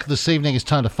 o'clock this evening, it's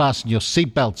time to fasten your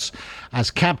seatbelts,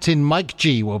 as Captain Mike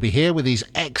G will be here with his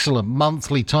excellent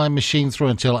monthly time machine through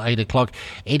until 8 o'clock.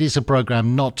 It is a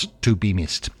programme not to be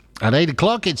missed. At 8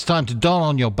 o'clock, it's time to don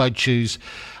on your boat shoes,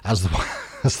 as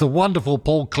the wonderful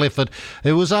Paul Clifford,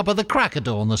 who was up at the crack of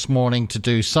dawn this morning to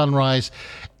do Sunrise,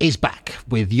 is back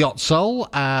with Yacht Soul,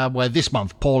 where this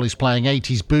month Paul is playing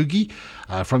 80s boogie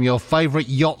from your favourite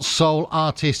Yacht Soul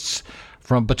artists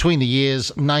from between the years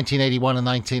 1981 and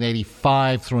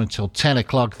 1985 through until 10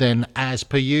 o'clock. Then, as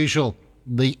per usual,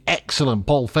 the excellent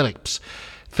Paul Phillips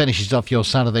finishes off your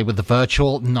Saturday with the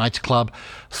virtual nightclub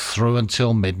through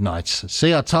until midnight.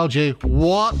 See, I told you,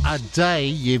 what a day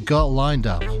you've got lined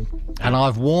up. And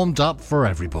I've warmed up for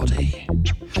everybody.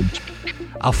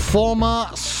 A former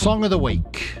Song of the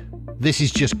Week. This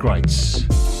is just great.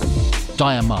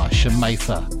 Diane Marsh and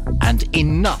Mather. And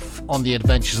Enough on the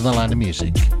Adventures in the Land of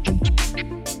Music.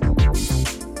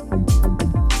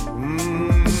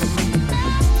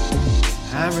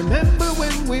 I remember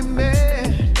when we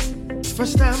met,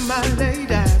 first time I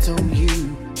laid eyes on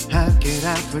you. How could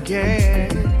I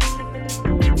forget?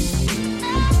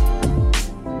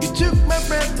 You took my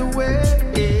breath away.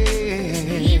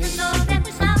 Even though that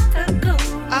was long ago,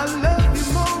 I love you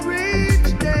more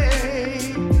each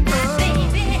day. Oh.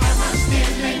 Baby, am I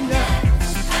still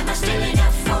enough? Am I still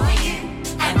enough for you?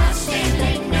 Am I still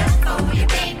enough for you,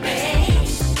 baby?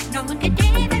 No one could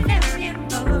ever love you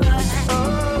more.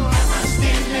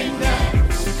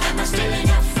 Still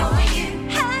enough for you.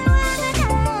 I wanna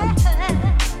know.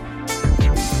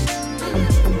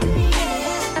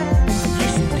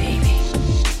 Listen, baby,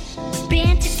 we've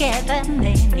been together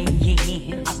many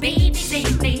years. Our babies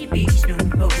ain't babies no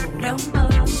more, no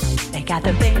more. They got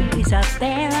the babies of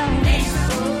their own.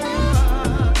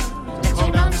 Let's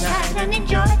hold on tight and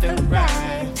enjoy the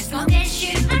ride. As long as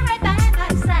you are right by my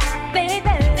side, baby,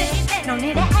 no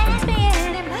need to ask me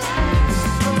anymore.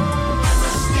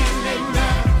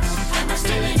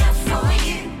 Still enough for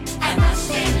you? Am I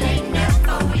still enough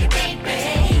for you, baby?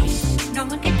 No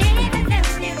one can ever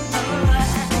love you more.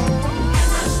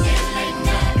 Am I still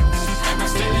enough? Am I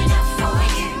still enough for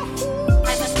you? Am I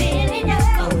still enough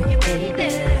for you, baby?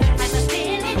 Am I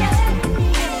still enough?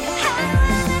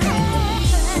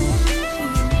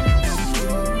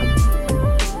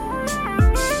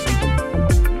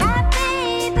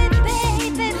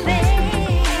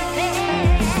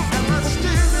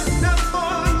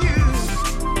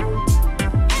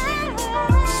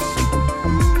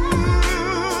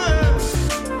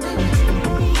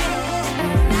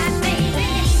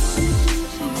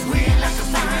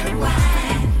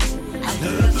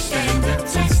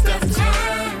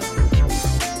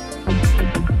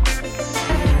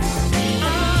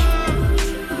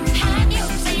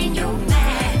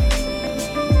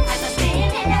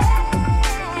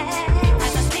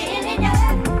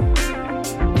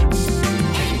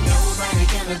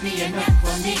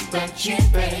 You,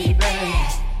 baby,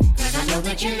 'cause I know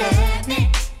that you love me.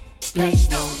 Place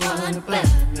no one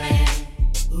above me.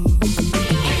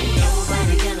 Ain't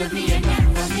nobody gonna be enough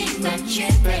for me but you,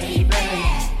 baby,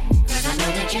 'cause I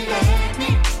know that you love me.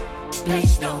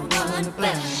 Place no one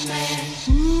above me.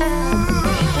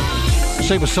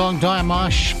 Super song, Diane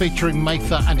Marsh featuring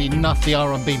Mather and Enough, the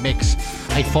R&B mix,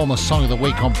 a former Song of the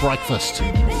Week on Breakfast.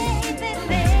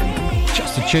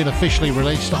 Just a tune officially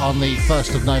released on the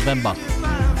 1st of November.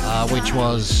 Which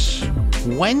was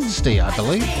Wednesday, I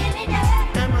believe.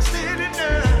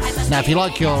 Now, if you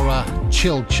like your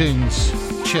chilled tunes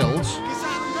chilled,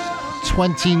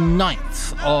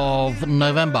 29th of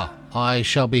November, I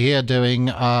shall be here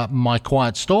doing my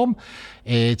Quiet Storm.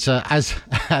 It's as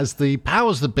the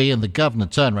powers that be and the governor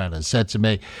turned around and said to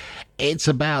me, it's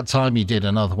about time you did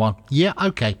another one. Yeah,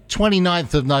 okay.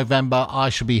 29th of November, I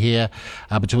shall be here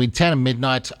between 10 and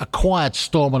midnight, a Quiet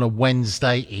Storm on a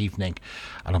Wednesday evening.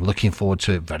 And I'm looking forward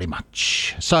to it very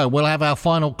much. So we'll have our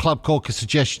final Club Corker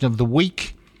suggestion of the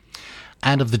week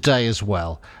and of the day as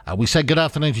well. We said good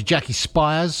afternoon to Jackie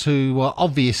Spires, who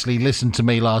obviously listened to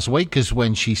me last week, because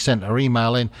when she sent her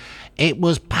email in, it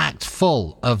was packed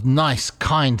full of nice,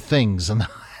 kind things. And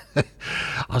I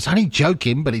was only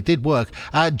joking, but it did work.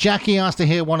 Jackie asked to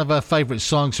hear one of her favourite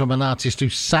songs from an artist who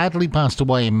sadly passed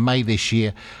away in May this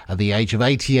year at the age of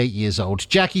 88 years old.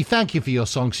 Jackie, thank you for your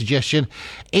song suggestion.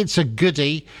 It's a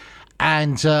goodie,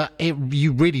 and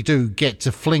you really do get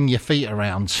to fling your feet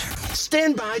around.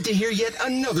 Stand by to hear yet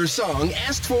another song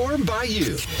asked for by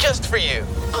you. Just for you.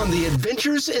 On the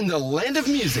Adventures in the Land of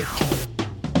Music.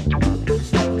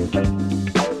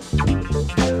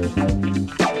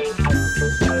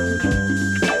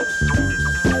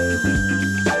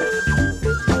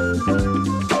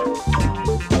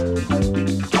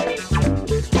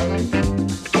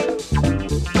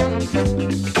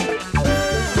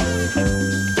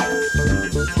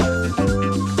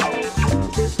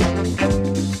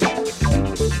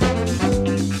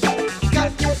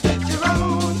 Got your picture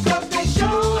on, but they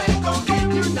sure ain't gonna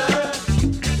get you none.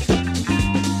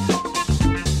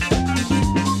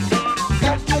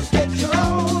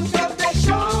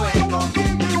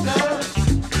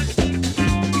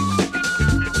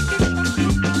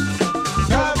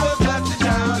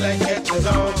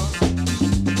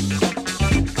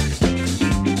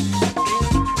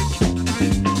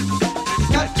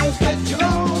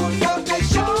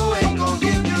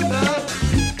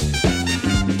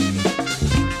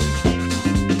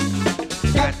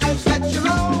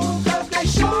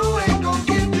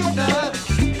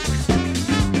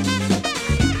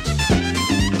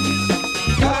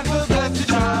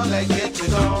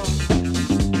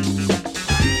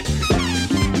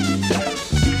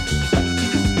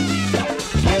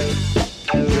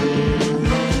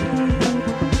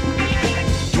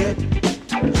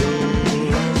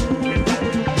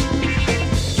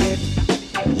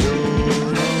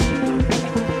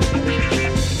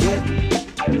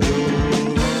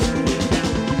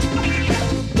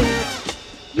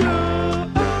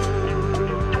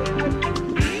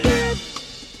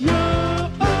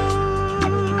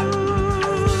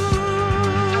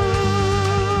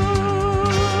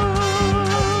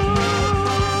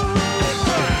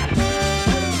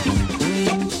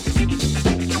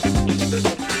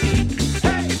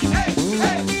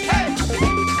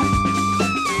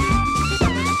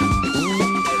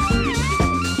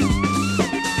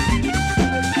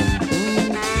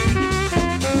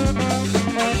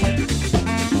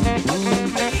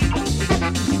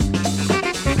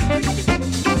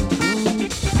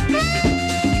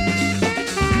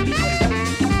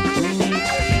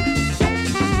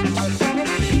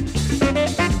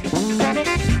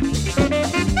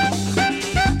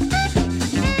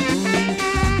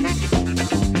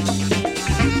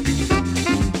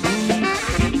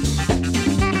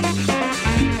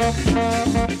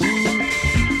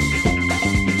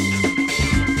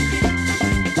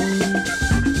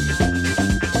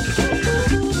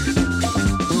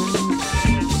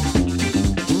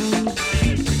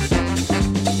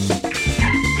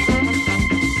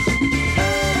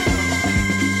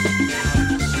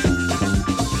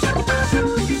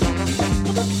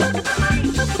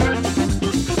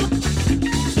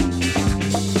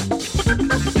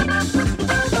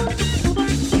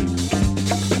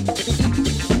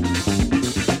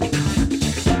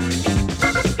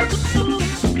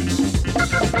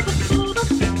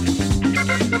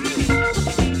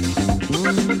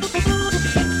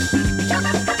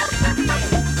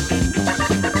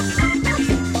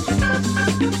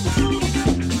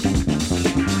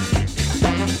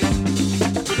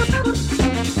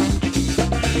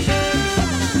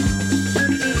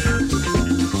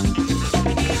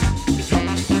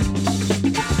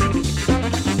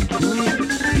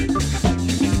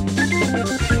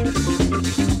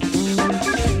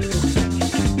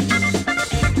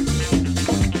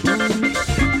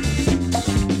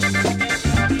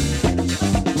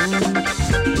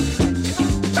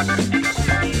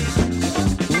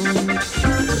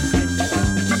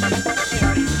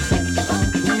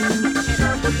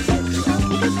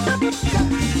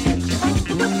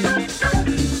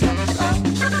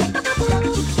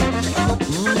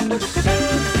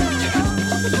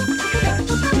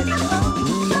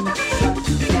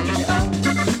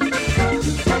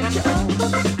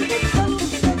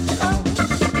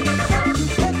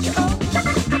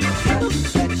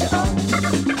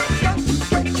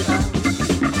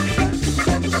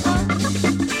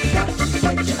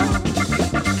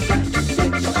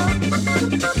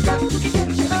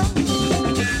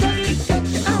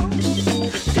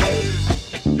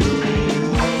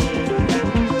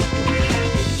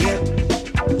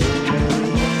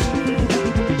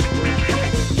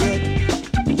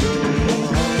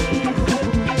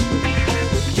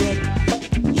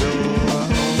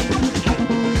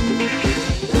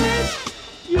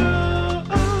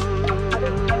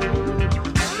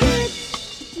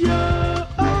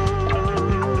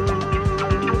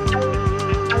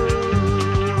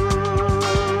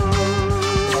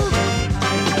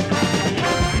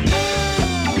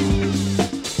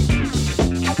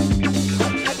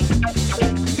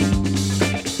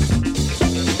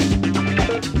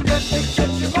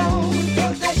 home,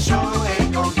 but they sure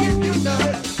ain't gonna give you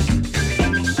none.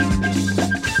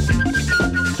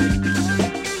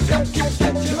 They'll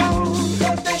take you home,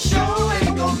 but they sure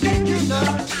ain't gonna give you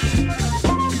none.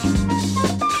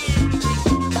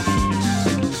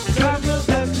 God will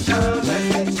bless the time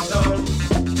and take you on.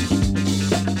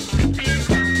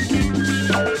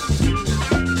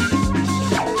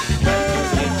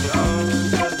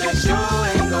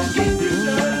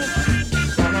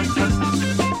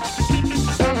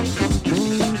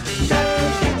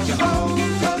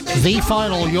 The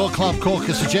final Your Club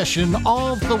Corker suggestion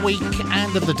of the week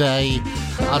and of the day,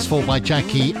 asked for by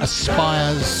Jackie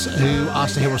Aspires, who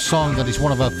asked to hear a song that is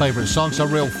one of her favourite songs, a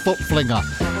real foot flinger,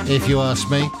 if you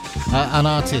ask me. An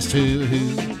artist who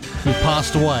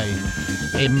passed away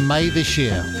in May this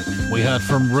year. We heard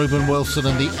from Reuben Wilson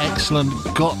and the excellent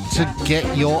Got to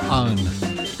Get Your Own,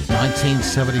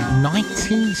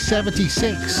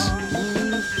 1976.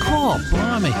 God,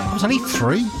 blimey, I was only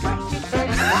 3.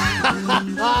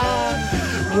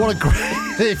 What a great,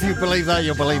 if you believe that,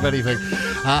 you'll believe anything.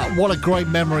 What a great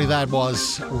memory that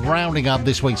was. Rounding up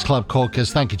this week's Club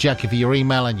Corkers. Thank you, Jackie, for your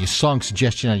email and your song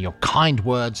suggestion and your kind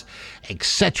words,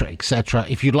 etc., etc.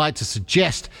 If you'd like to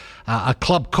suggest a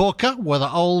Club Corker, whether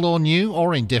old or new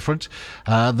or indifferent,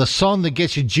 the song that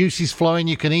gets your juices flowing,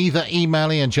 you can either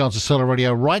email Ian Jons at Solar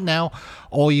Radio right now,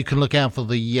 or you can look out for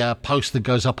the post that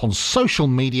goes up on social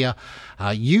media.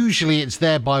 Usually it's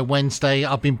there by Wednesday.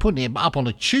 I've been putting it up on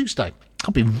a Tuesday.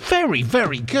 I've been very,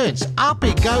 very good. Up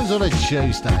it goes on a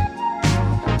Tuesday.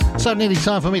 So nearly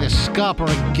time for me to scarper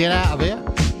and get out of here.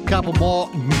 A couple more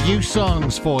new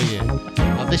songs for you.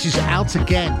 This is out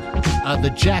again. The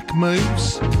Jack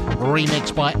Moves,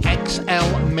 remixed by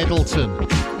XL Middleton.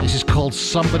 This is called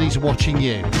Somebody's Watching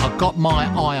You. I've got my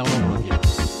eye on all of you.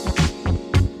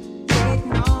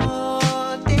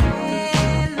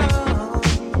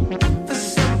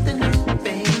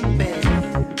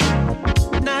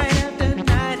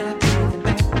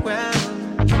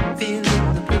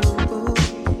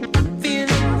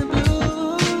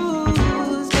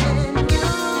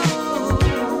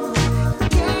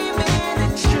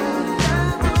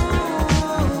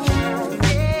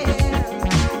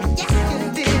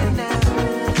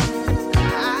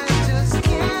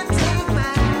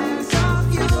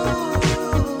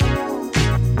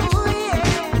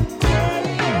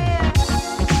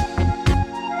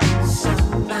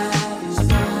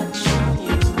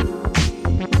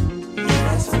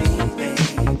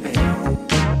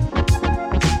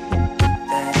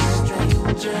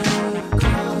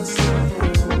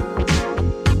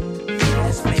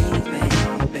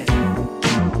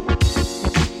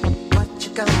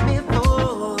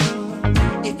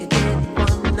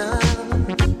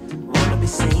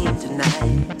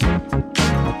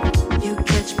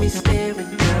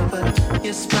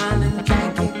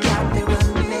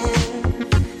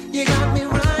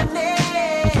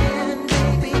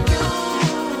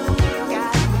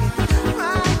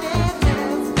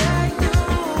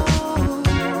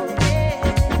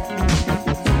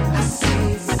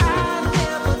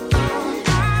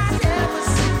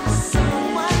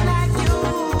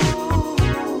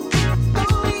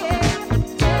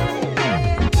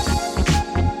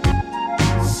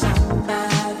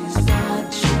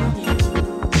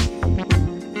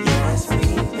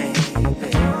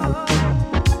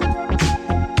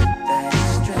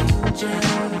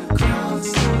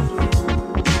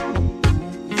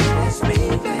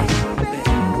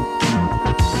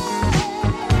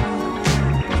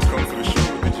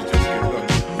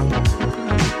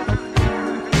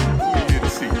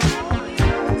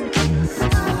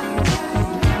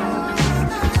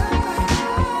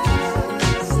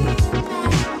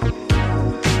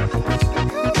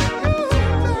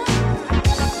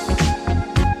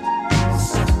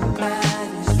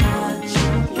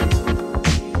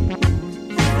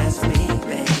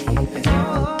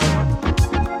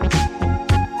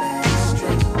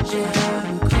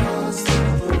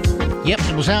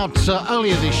 Was out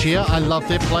earlier this year. I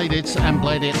loved it, played it and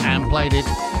played it and played it,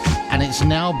 and it's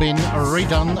now been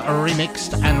redone,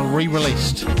 remixed and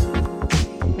re-released.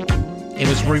 It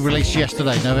was re-released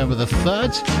yesterday, November the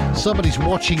 3rd. Somebody's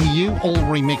Watching You, all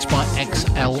remixed by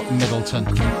XL Middleton.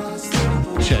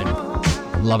 Tune.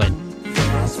 Love it.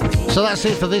 So that's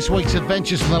it for this week's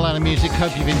Adventures in the Land of Music.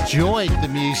 Hope you've enjoyed the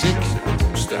music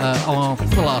for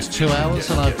the last 2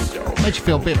 hours, and I've made you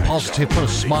feel a bit positive, put a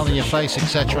smile on your face,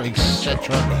 etc.,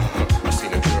 etc.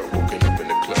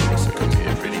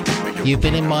 You've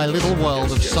been in my little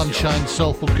world of sunshine,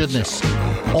 soulful goodness.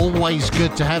 Always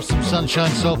good to have some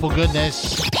sunshine, soulful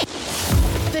goodness.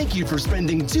 Think thank you for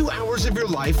spending 2 hours of your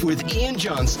life with Ian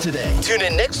Jons today. Tune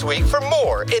in next week for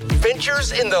more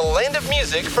Adventures in the Land of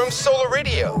Music from Solar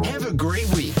Radio. Have a great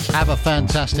week. Have a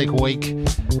fantastic week.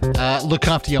 Look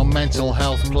after your mental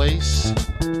health, please.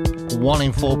 1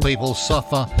 in 4 people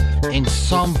suffer in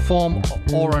some form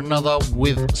or another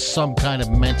with some kind of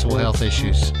mental health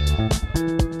issues.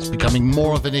 It's becoming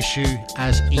more of an issue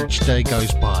as each day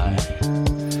goes by.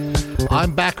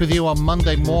 I'm back with you on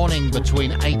Monday morning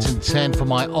between 8 and 10 for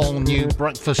my all-new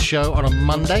breakfast show on a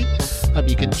Monday. Hope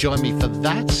you can join me for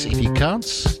that. If you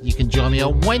can't, you can join me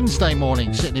on Wednesday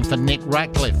morning, sitting in for Nick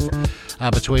Ratcliffe.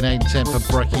 Between 8 and 10 for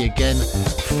Brekkie again.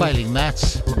 Failing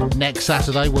that, next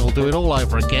Saturday we'll do it all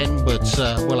over again, but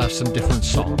we'll have some different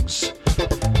songs.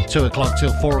 2 o'clock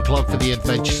till 4 o'clock for the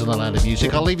Adventures in the Land of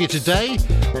Music. I'll leave you today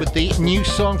with the new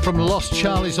song from Lost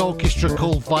Charlie's Orchestra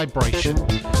called Vibration.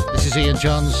 This is Ian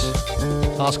Jons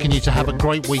asking you to have a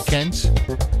great weekend.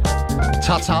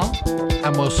 Ta-ta,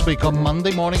 and we'll speak on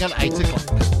Monday morning at 8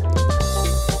 o'clock.